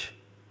to church.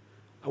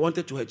 I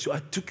wanted to hide, so I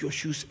took your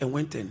shoes and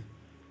went and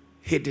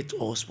hid it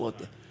or spoiled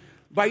them.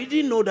 But you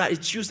didn't know that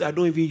it's shoes I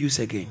don't even use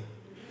again.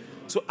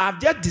 So I've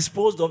just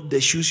disposed of the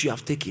shoes you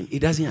have taken. It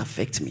doesn't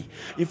affect me.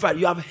 In fact,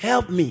 you have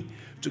helped me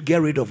to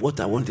get rid of what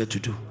I wanted to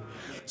do.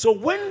 So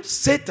when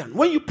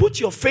you put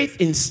your faith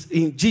in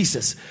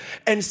Jesus,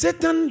 and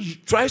Satan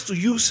tries to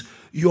use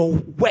your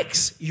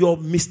works, your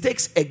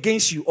mistakes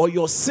against you, or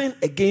your sin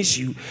against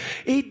you,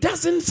 it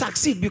doesn't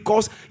succeed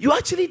because you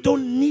actually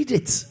don't need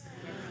it.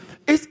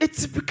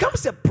 It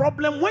becomes a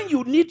problem when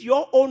you need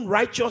your own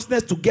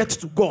righteousness to get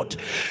to God.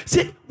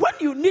 See, when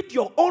you need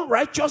your own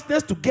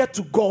righteousness to get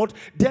to God,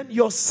 then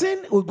your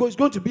sin is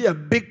going to be a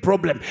big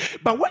problem.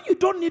 But when you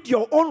don't need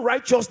your own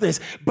righteousness,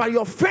 but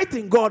your faith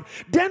in God,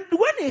 then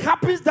when it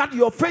happens that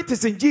your faith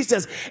is in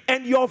Jesus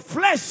and your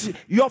flesh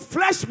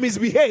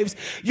misbehaves,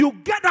 you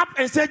get up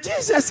and say,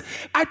 Jesus,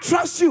 I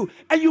trust you.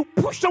 And you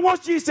push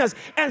towards Jesus.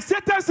 And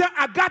Satan said,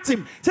 I got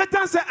him.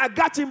 Satan said, I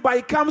got him, but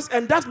he comes,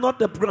 and that's not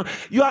the problem.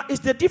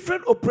 It's the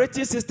different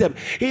operating system.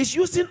 He's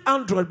using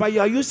Android, but you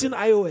are using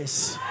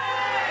iOS.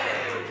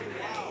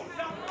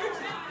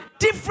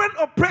 Different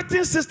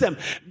operating system.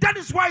 That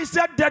is why he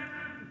said that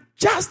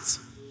just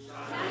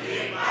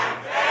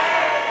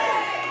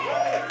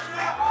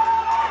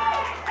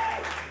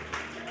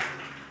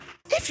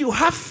if you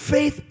have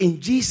faith in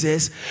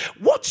Jesus,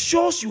 what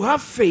shows you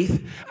have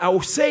faith, I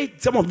will say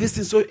some of these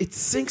things so it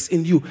sinks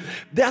in you.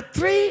 There are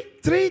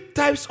three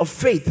types of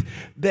faith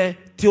the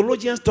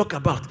theologians talk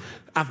about.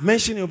 I've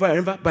mentioned it over and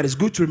over, but it's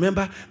good to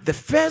remember. The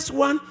first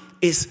one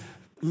is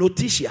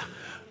notitia.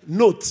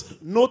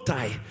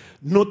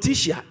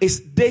 Notitia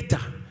is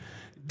data.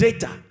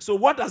 So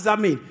what does that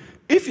mean?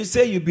 If you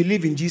say you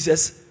believe in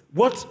Jesus,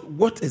 what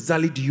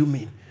exactly do you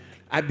mean?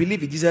 I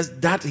believe in Jesus,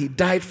 that he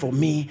died for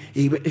me.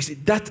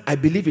 That I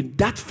believe in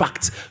that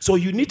fact. So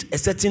you need a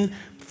certain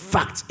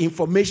fact,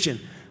 information,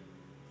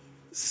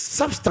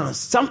 substance,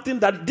 something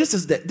that this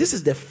is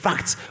the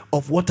fact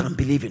of what I'm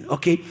believing.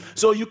 Okay,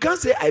 so you can't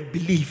say I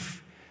believe.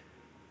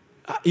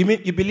 You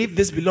mean you believe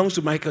this belongs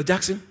to Michael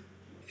Jackson?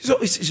 So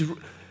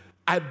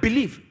I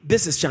believe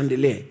this is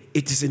chandelier.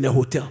 It is in the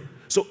hotel.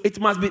 So it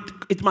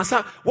must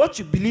have what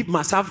you believe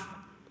must have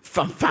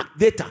fact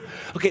data.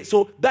 Okay,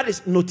 so that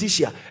is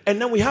notitia. And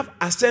then we have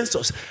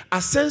ascensus.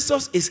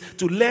 Ascensus is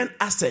to learn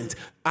assent.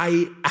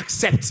 I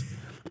accept.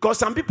 Because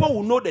some people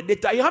will know the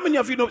data. How many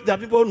of you know that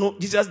people know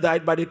Jesus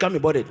died, but they can't be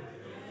bothered?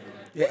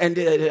 And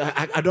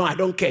I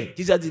don't care.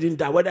 Jesus didn't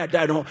die. Whether I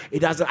die or not, it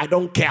doesn't. I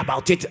don't care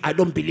about it. I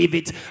don't believe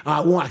it.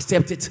 I won't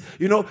accept it.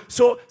 You know.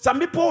 So some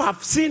people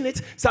have seen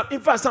it. In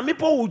fact, some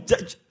people will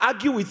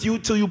argue with you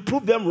till you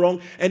prove them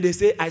wrong, and they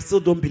say, "I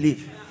still don't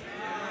believe."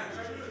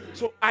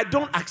 So I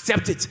don't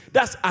accept it.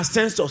 That's a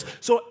census.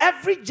 So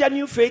every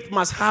genuine faith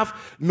must have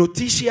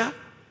notitia,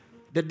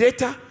 the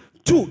data.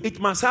 2, it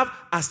must have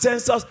a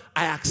census.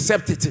 I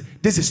accept it.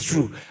 This is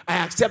true. I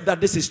accept that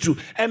this is true.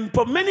 And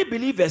for many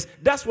believers,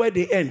 that's where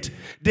they end.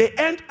 They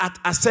end at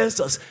a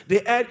census.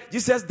 They end,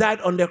 Jesus died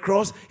on the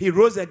cross. He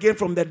rose again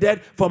from the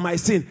dead for my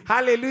sin.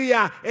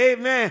 Hallelujah.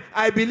 Amen.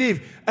 I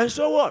believe. And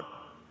so what?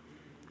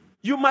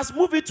 You must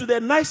move it to the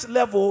next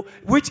level,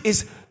 which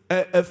is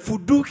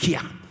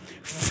fiducia.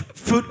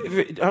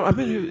 I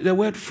mean, the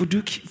word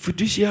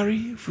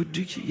fiduciary.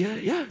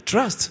 Yeah,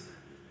 trust.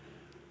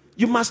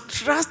 You must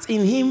trust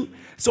in him.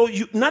 So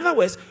in other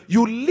words,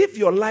 you live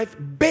your life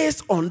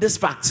based on this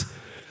fact.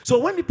 So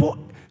when people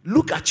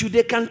look at you,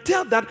 they can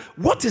tell that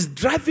what is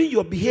driving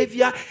your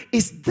behavior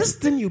is this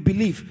thing you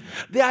believe.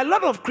 There are a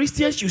lot of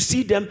Christians, you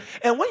see them,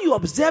 and when you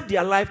observe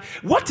their life,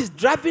 what is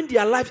driving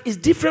their life is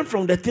different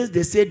from the things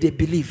they say they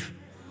believe.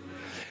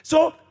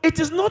 So it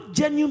is not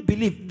genuine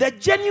belief. The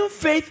genuine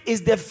faith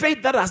is the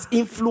faith that has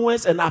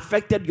influenced and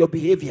affected your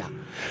behavior.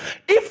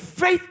 If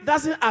faith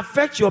doesn't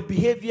affect your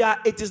behavior,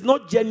 it is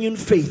not genuine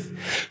faith.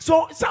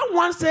 So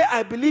someone say,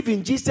 I believe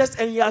in Jesus,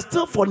 and you are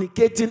still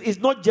fornicating, is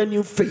not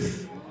genuine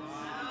faith.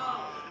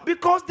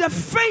 Because the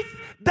faith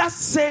that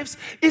saves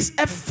is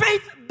a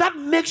faith that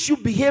makes you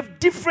behave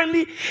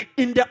differently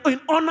in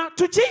honor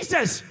to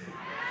Jesus.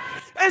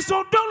 And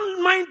so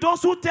don't mind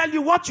those who tell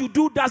you what you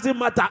do doesn't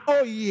matter.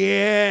 Oh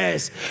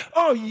yes.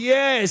 Oh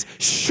yes.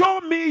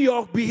 Show me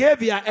your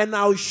behavior and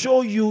I'll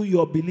show you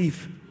your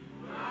belief.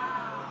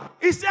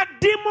 He said,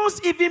 demons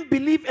even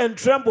believe and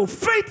tremble.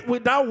 Faith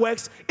without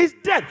works is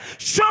dead.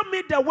 Show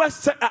me the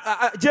works.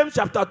 James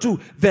chapter 2,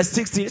 verse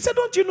 16. He said,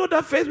 don't you know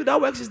that faith without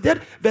works is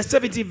dead? Verse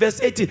 17, verse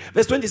 18,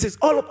 verse 26,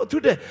 all up through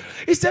there.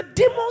 He said,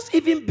 demons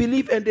even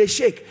believe and they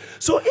shake.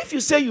 So if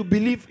you say you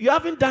believe, you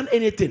haven't done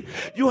anything.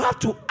 You have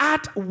to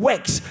add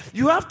works.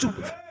 You have to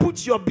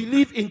put your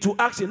belief into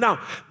action. Now,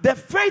 the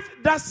faith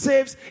that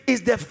saves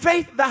is the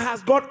faith that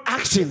has got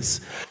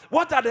actions.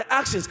 What are the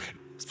actions?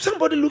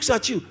 Somebody looks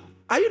at you.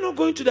 Are you not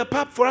going to the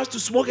pub for us to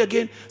smoke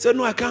again? Say,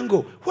 no, I can't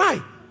go. Why?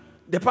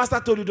 The pastor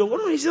told you don't go.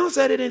 No, he's not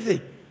said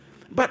anything.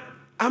 But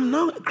I'm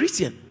now a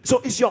Christian.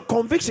 So it's your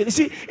conviction. You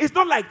see, it's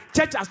not like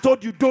church has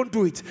told you don't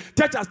do it.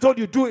 Church has told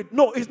you do it.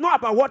 No, it's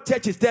not about what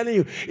church is telling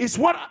you. It's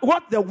what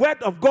the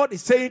word of God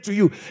is saying to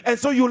you. And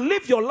so you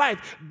live your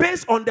life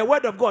based on the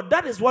word of God.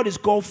 That is what is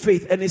called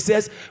faith. And it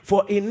says,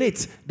 for in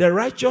it, the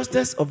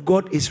righteousness of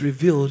God is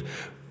revealed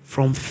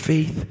from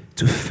faith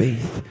to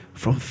faith,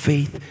 from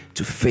faith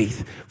to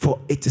faith. For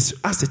it is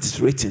as it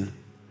is written.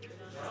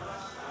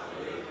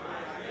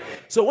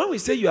 So when we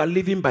say you are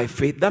living by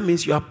faith, that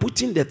means you are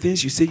putting the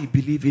things you say you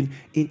believe in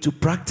into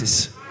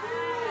practice.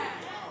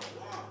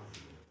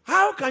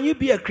 How can you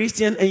be a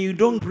Christian and you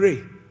don't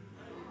pray?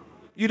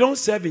 You don't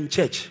serve in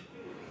church.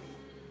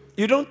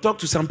 You don't talk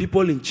to some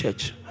people in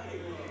church.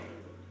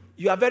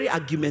 You are very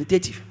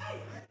argumentative.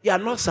 You are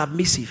not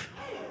submissive.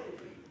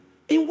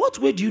 In what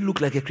way do you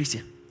look like a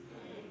Christian?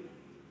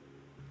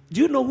 Do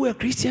you know who a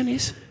Christian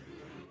is?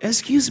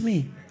 Excuse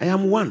me, I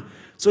am one.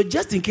 So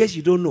just in case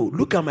you don't know,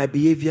 look at my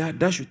behavior.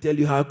 That should tell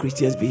you how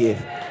Christians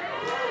behave.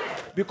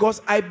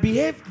 Because I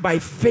behave by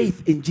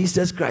faith in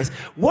Jesus Christ.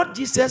 What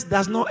Jesus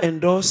does not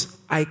endorse,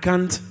 I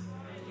can't.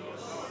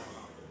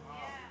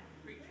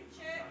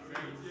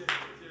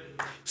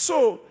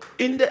 So,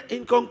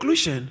 in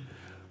conclusion,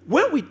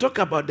 when we talk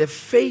about the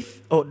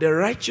faith or the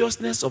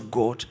righteousness of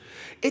God,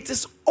 it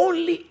is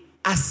only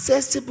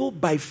accessible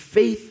by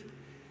faith.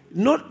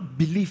 Not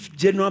belief,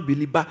 general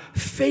belief, but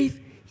faith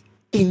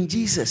in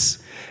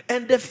Jesus.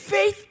 And the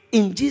faith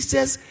in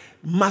Jesus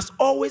must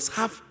always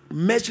have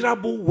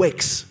measurable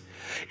works.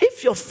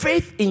 If your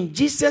faith in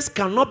Jesus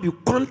cannot be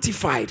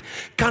quantified,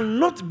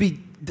 cannot be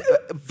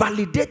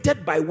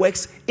validated by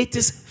works, it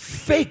is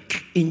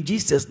fake in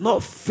Jesus,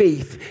 not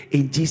faith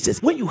in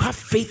Jesus. When you have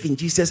faith in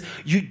Jesus,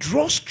 you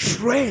draw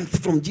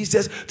strength from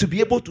Jesus to be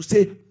able to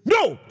say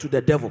no to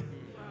the devil.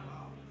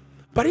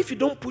 But if you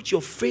don't put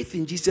your faith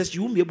in Jesus,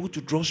 you won't be able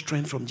to draw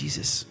strength from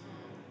Jesus.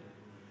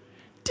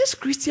 This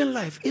Christian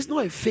life is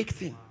not a fake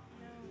thing.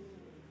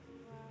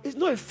 It's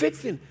not a fake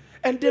thing.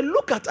 And they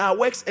look at our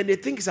works and they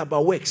think it's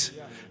about works.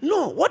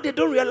 No, what they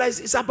don't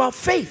realize is about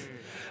faith.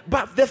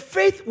 But the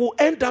faith will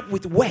end up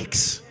with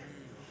works.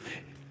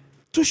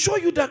 To show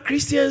you that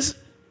Christians,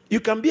 you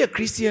can be a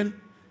Christian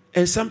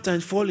and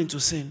sometimes fall into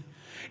sin.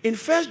 In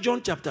 1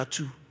 John chapter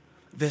 2,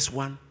 verse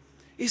 1,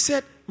 he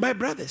said, my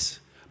brothers,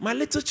 my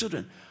little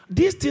children,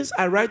 these things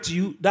I write to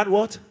you, that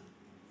what?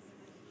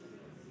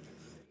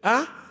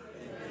 Huh?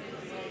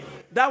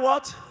 That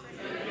what?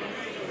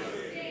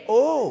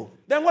 Oh,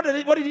 then what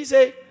did he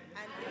say?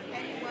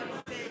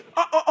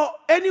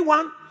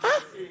 Anyone?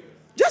 Huh?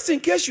 Just in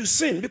case you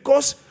sin,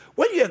 because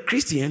when you're a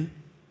Christian,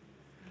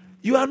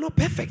 you are not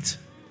perfect.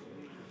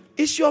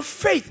 It's your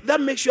faith that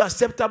makes you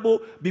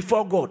acceptable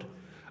before God.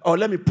 Or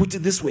let me put it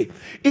this way.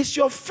 It's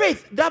your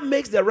faith that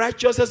makes the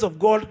righteousness of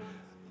God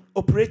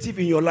operative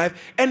in your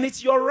life, and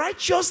it's your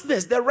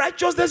righteousness, the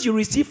righteousness you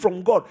receive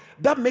from God,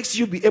 that makes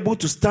you be able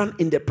to stand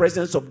in the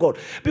presence of God,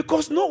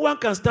 because no one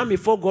can stand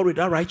before God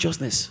without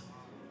righteousness.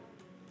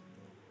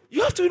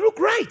 You have to look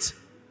right.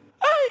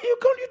 You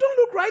don't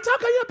look right. How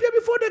can you appear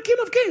before the King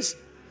of Kings?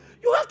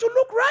 You have to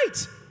look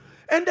right,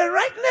 and the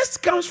rightness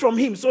comes from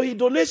him, so he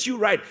donates you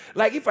right.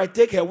 Like if I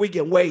take her wig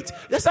and wear it,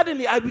 then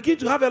suddenly I begin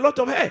to have a lot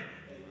of hair.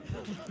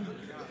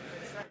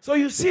 So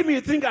you see me,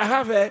 you think I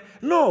have hair.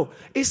 No,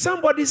 it's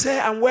somebody's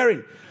hair I'm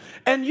wearing.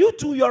 And you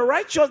too, you're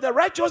righteous. The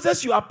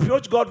righteousness you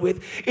approach God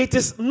with, it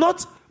is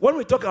not, when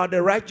we talk about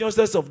the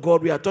righteousness of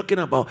God, we are talking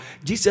about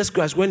Jesus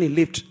Christ when he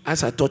lived,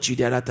 as I taught you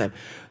the other time,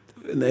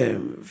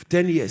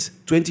 10 years,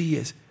 20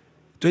 years,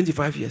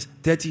 25 years,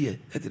 30 years.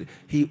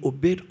 He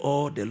obeyed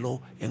all the law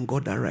and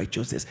got that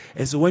righteousness.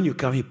 And so when you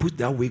come, he put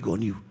that wig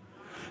on you.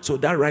 So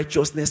that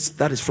righteousness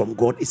that is from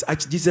God, it's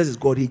actually, Jesus is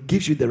God. He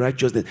gives you the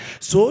righteousness.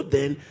 So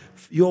then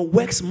your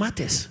works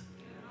matters.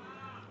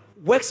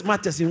 Works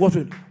matters in what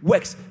way?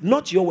 Works,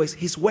 not your works,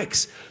 his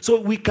works.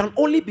 So we can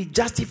only be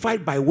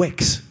justified by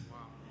works.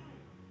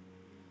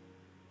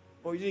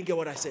 Oh, you didn't get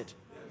what I said?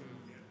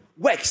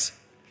 Works.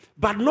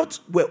 But not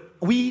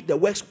the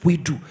works we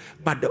do.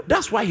 But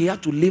that's why he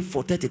had to live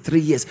for 33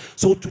 years.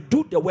 So to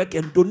do the work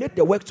and donate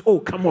the work. Oh,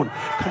 come on.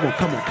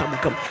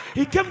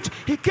 He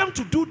came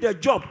to do the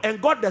job and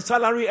got the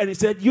salary, and he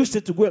said, use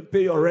it to go and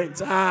pay your rent.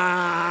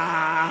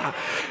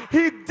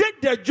 He did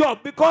the job,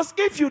 because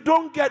if you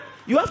don't get,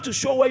 you have to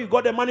show where you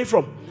got the money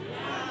from.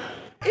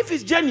 If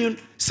it's genuine,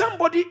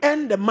 somebody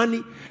earned the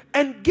money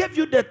and gave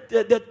you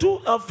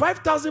the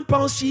 5,000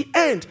 pounds she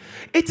earned.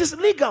 It is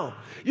legal.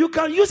 You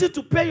can use it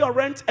to pay your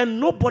rent and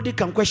nobody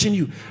can question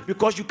you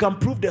because you can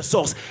prove the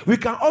source. We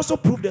can also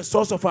prove the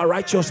source of our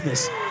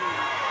righteousness.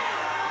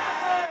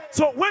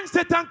 So when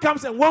Satan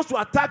comes and wants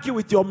to attack you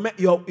with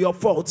your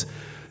fault,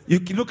 you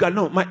can look at,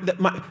 no,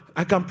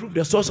 I can prove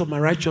the source of my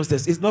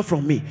righteousness. It's not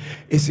from me.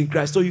 It's in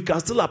Christ. So you can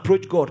still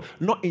approach God,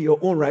 not in your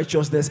own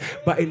righteousness,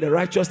 but in the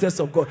righteousness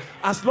of God.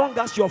 As long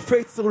as your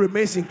faith still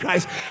remains in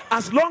Christ.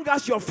 As long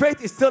as your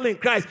faith is still in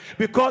Christ.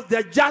 Because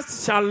the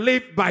just shall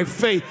live by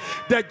faith.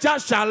 The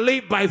just shall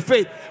live by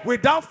faith.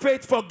 Without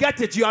faith,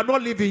 forget it. You are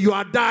not living. You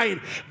are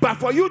dying. But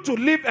for you to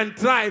live and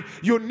thrive,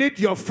 you need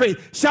your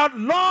faith. Shout,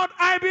 Lord,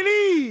 I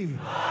believe.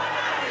 Lord,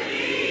 I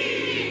believe.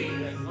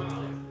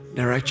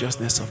 The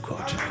righteousness of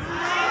God.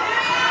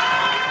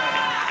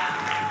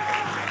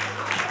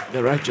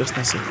 The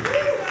righteousness of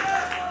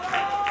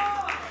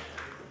God.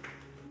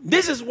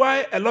 This is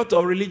why a lot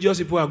of religious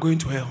people are going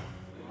to hell.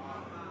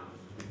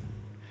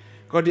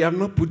 Because they have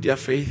not put their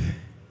faith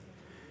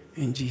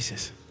in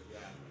Jesus.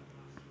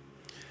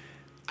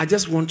 I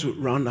just want to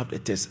round up the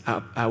text.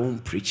 I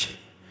won't preach.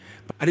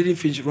 But I didn't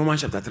finish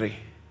Romans chapter 3.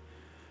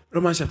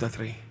 Romans chapter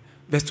 3,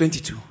 verse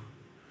 22.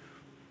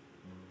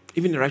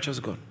 Even the righteous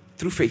God,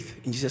 through faith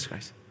in Jesus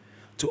Christ,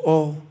 to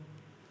all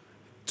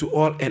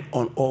and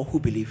on all who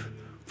believe,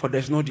 for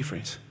there's no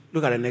difference.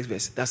 Look at the next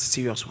verse. That's a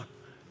serious one.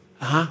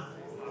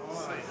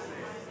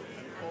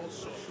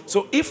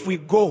 So if we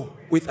go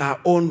with our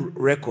own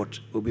record,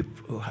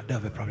 there'll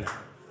have a problem.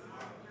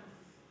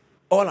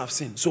 All have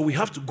sinned. So we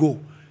have to go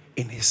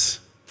in his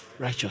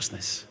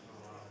righteousness.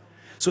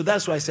 So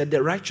that's why I said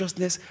the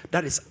righteousness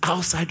that is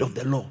outside of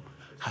the law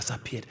has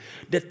appeared.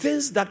 The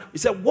things that, he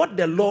said, what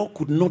the law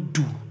could not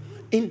do,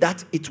 in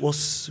that it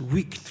was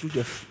weak through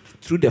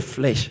the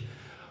flesh,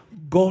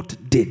 God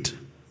did.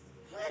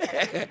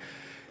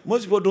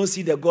 Most people don't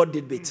see the God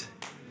did bit.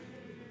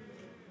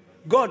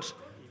 God,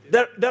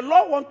 the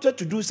law wanted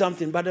to do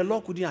something, but the law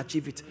couldn't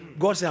achieve it.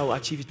 God said, I will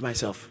achieve it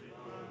myself.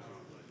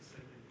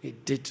 He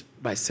did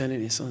by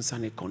sending his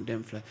son and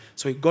condemned flesh.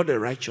 So he got the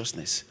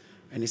righteousness.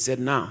 And he said,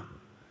 now,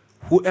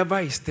 whoever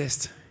is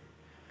thirsty,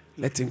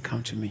 let him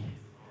come to me.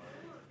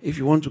 If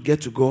you want to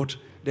get to God,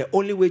 the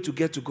only way to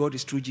get to God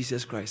is through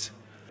Jesus Christ.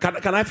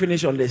 Can I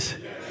finish on this?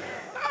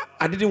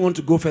 I didn't want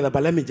to go further,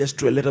 but let me just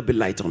throw a little bit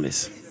light on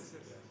this.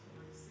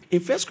 In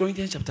 1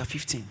 Corinthians chapter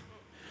 15,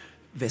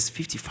 verse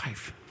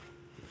 55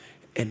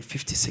 and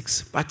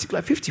 56,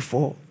 particularly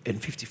 54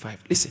 and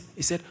 55. Listen,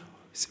 he said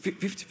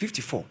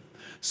 54.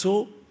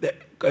 So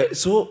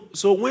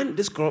when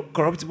this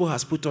corruptible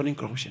has put on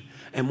incorruption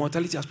and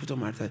mortality has put on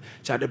mortality,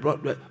 shall the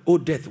blood,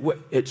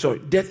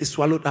 death is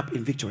swallowed up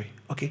in victory.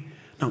 Okay?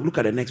 Now look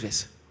at the next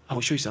verse. I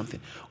will show you something.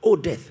 Oh,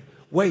 death,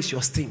 where is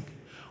your sting?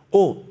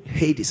 Oh,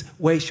 Hades,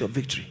 where is your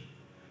victory?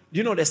 Do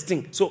you know the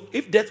sting? So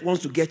if death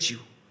wants to get you,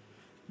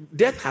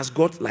 death has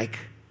got like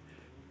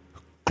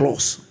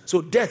claws.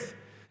 So death,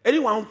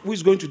 anyone who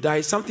is going to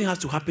die, something has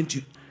to happen to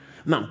you.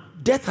 Now,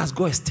 death has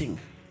got a sting.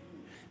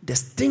 The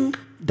sting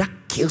that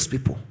kills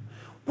people.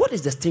 What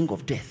is the sting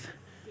of death?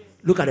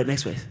 Look at the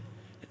next verse.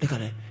 Look at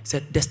it. It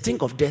said, the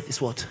sting of death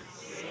is what?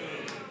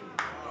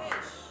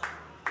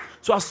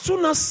 So as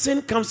soon as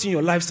sin comes in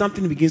your life,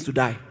 something begins to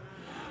die.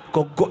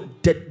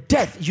 The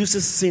death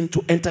uses sin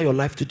to enter your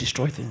life to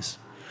destroy things.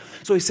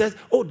 So he says,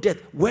 oh death,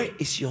 where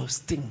is your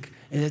sting?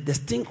 And the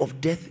sting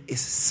of death is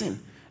sin.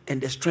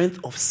 And the strength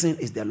of sin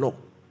is the law.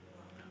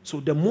 So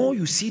the more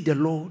you see the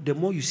law, the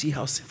more you see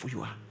how sinful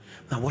you are.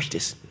 Now watch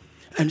this.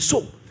 And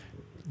so,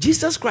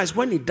 Jesus Christ,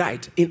 when he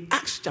died, in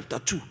Acts chapter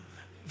 2,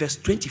 verse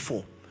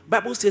 24,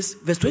 Bible says,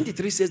 verse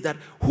 23 says that,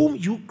 whom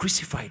you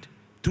crucified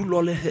through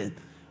lawlessness.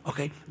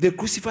 Okay, they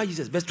crucified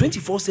Jesus. Verse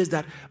 24 says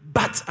that,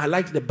 but, I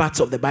like the buts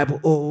of the Bible.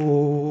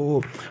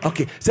 Oh,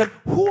 okay. Said,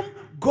 whom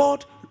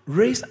God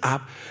raised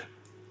up,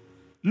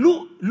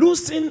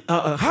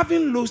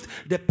 having loosed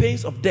the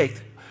pains of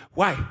death.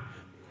 Why?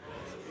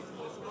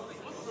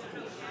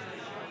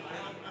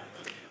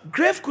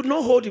 Grave could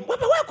not hold him.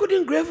 Why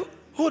couldn't grave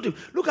hold him?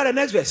 Look at the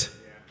next verse.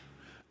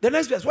 The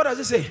next verse, what does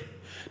it say?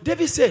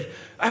 David said,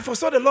 I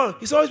foresaw the Lord.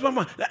 He's always one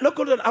man. Look,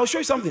 I'll show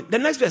you something. The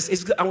next verse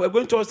is, and we're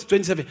going towards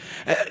 27.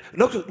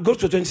 Look, go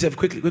to 27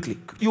 quickly.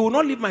 You will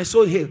not leave my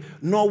soul here,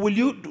 nor will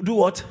you do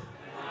what?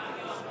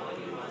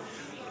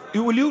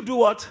 Will you do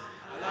what?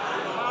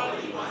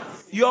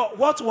 Your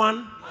what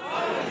one?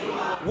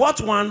 What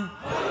one?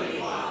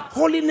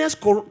 Holiness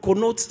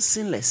connotes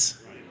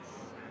sinless.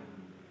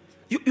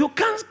 You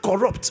can't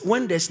corrupt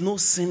when there's no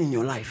sin in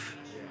your life.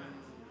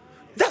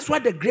 That's why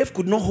the grave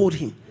could not hold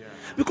him.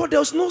 Because there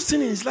was no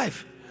sin in his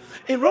life.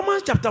 In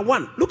Romans chapter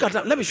 1, look at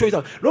that. Let me show you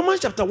that. Romans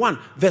chapter 1,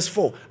 verse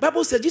 4.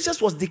 Bible says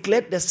Jesus was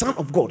declared the Son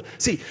of God.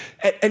 See,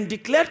 and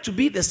declared to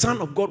be the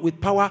Son of God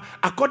with power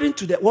according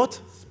to the what?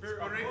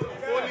 Spirit of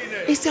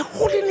holiness. It's a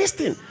holiness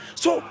thing.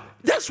 So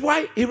that's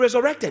why he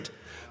resurrected.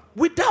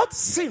 Without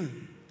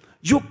sin,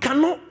 you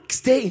cannot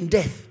stay in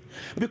death.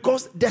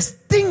 because the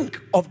sting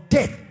of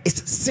death is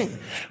sin.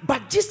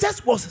 But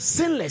Jesus was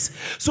sinless.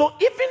 So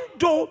even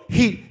though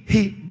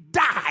he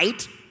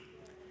died,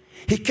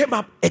 he came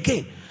up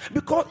again.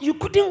 Because you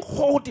couldn't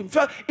hold him.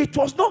 It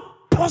was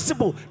not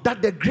possible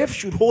that the grave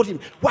should hold him.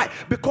 Why?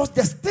 Because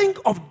the sting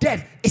of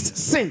death is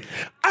sin.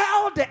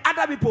 All the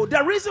other people,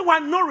 the reason why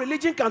no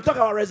religion can talk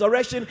about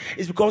resurrection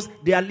is because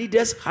their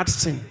leaders had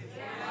sin.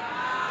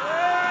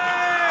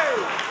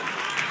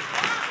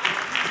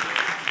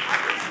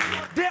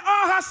 They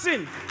all had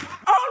sin.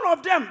 All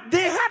of them,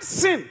 they had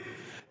sin.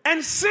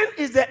 And sin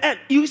is the end.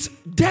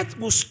 Death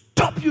will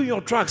stop you in your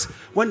tracks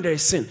when there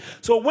is sin.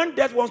 So when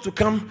death wants to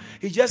come,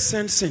 he just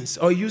sends sins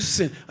or use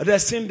sin.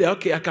 There's sin there,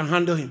 okay, I can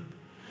handle him.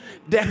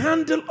 The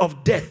handle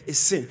of death is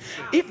sin.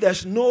 If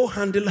there's no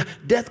handle,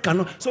 death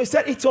cannot. So he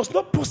said it was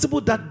not possible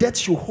that death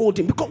should hold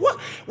him. Because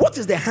what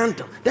is the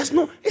handle? It's in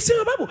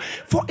the Bible.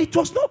 For it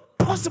was not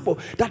possible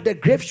that the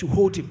grave should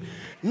hold him.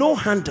 No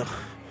handle.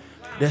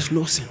 There's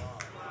no sin.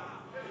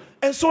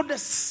 And so the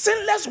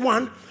sinless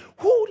one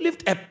who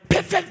lived a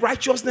perfect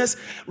righteousness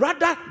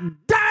rather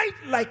died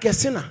like a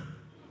sinner.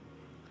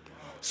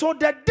 So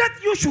the death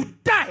you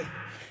should die,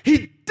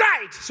 he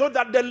died so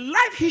that the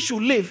life he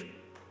should live,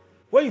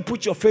 when you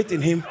put your faith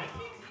in him,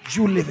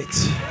 you live it.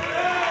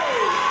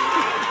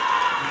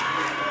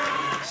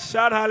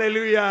 Shout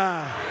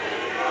hallelujah.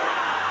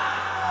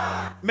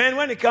 Man,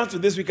 when it comes to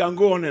this, we can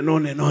go on and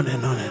on and on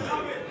and on and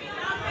on.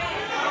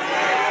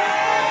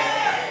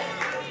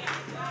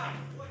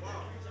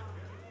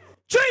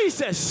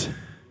 Jesus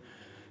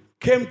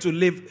came to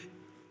live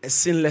a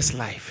sinless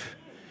life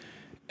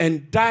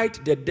and died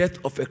the death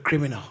of a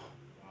criminal.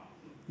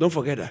 Don't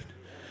forget that.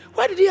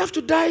 Why did he have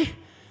to die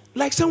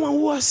like someone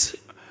who was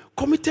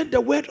committed the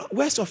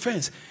worst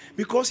offense?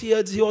 Because he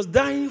was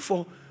dying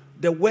for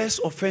the worst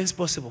offense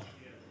possible.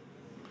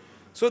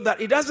 So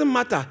that it doesn't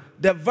matter,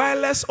 the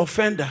vilest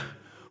offender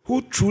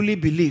who truly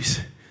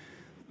believes,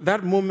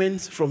 that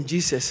moment from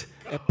Jesus,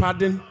 a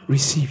pardon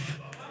received.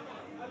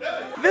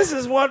 This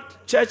is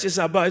what church is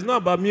about. It's not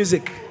about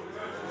music.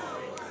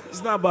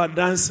 It's not about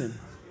dancing.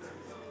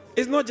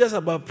 It's not just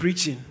about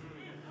preaching.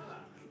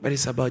 But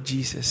it's about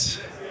Jesus.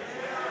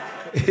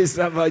 It's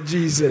about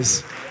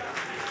Jesus.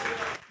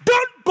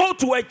 Don't go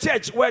to a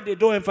church where they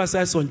don't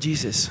emphasize on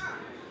Jesus.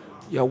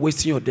 You are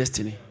wasting your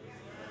destiny.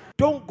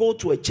 Don't go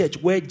to a church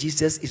where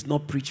Jesus is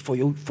not preached for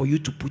you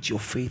to put your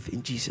faith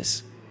in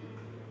Jesus.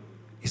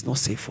 It's not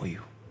safe for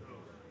you.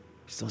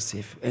 It's not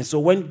safe. And so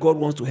when God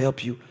wants to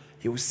help you,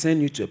 he will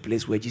send you to a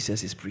place where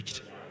Jesus is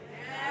preached.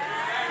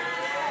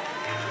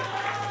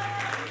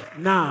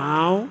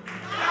 Now,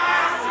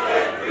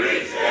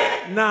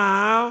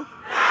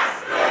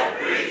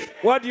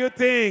 what do you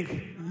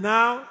think?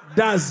 Now,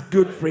 that's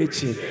good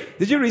preaching.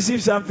 Did you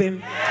receive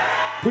something?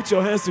 Put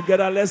your hands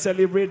together. Let's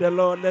celebrate the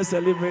Lord. Let's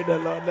celebrate the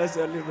Lord. Let's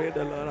celebrate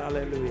the Lord.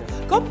 Hallelujah.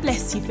 God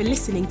bless you for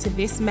listening to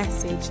this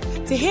message.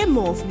 To hear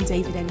more from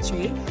David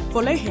Entry,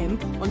 follow him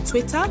on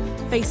Twitter,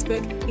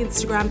 Facebook,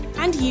 Instagram,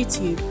 and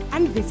YouTube,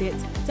 and visit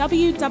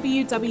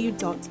www.charis.org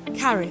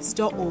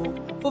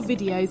for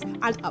videos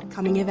and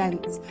upcoming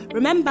events.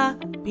 Remember,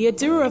 be a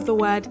doer of the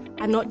word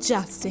and not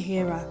just a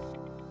hearer.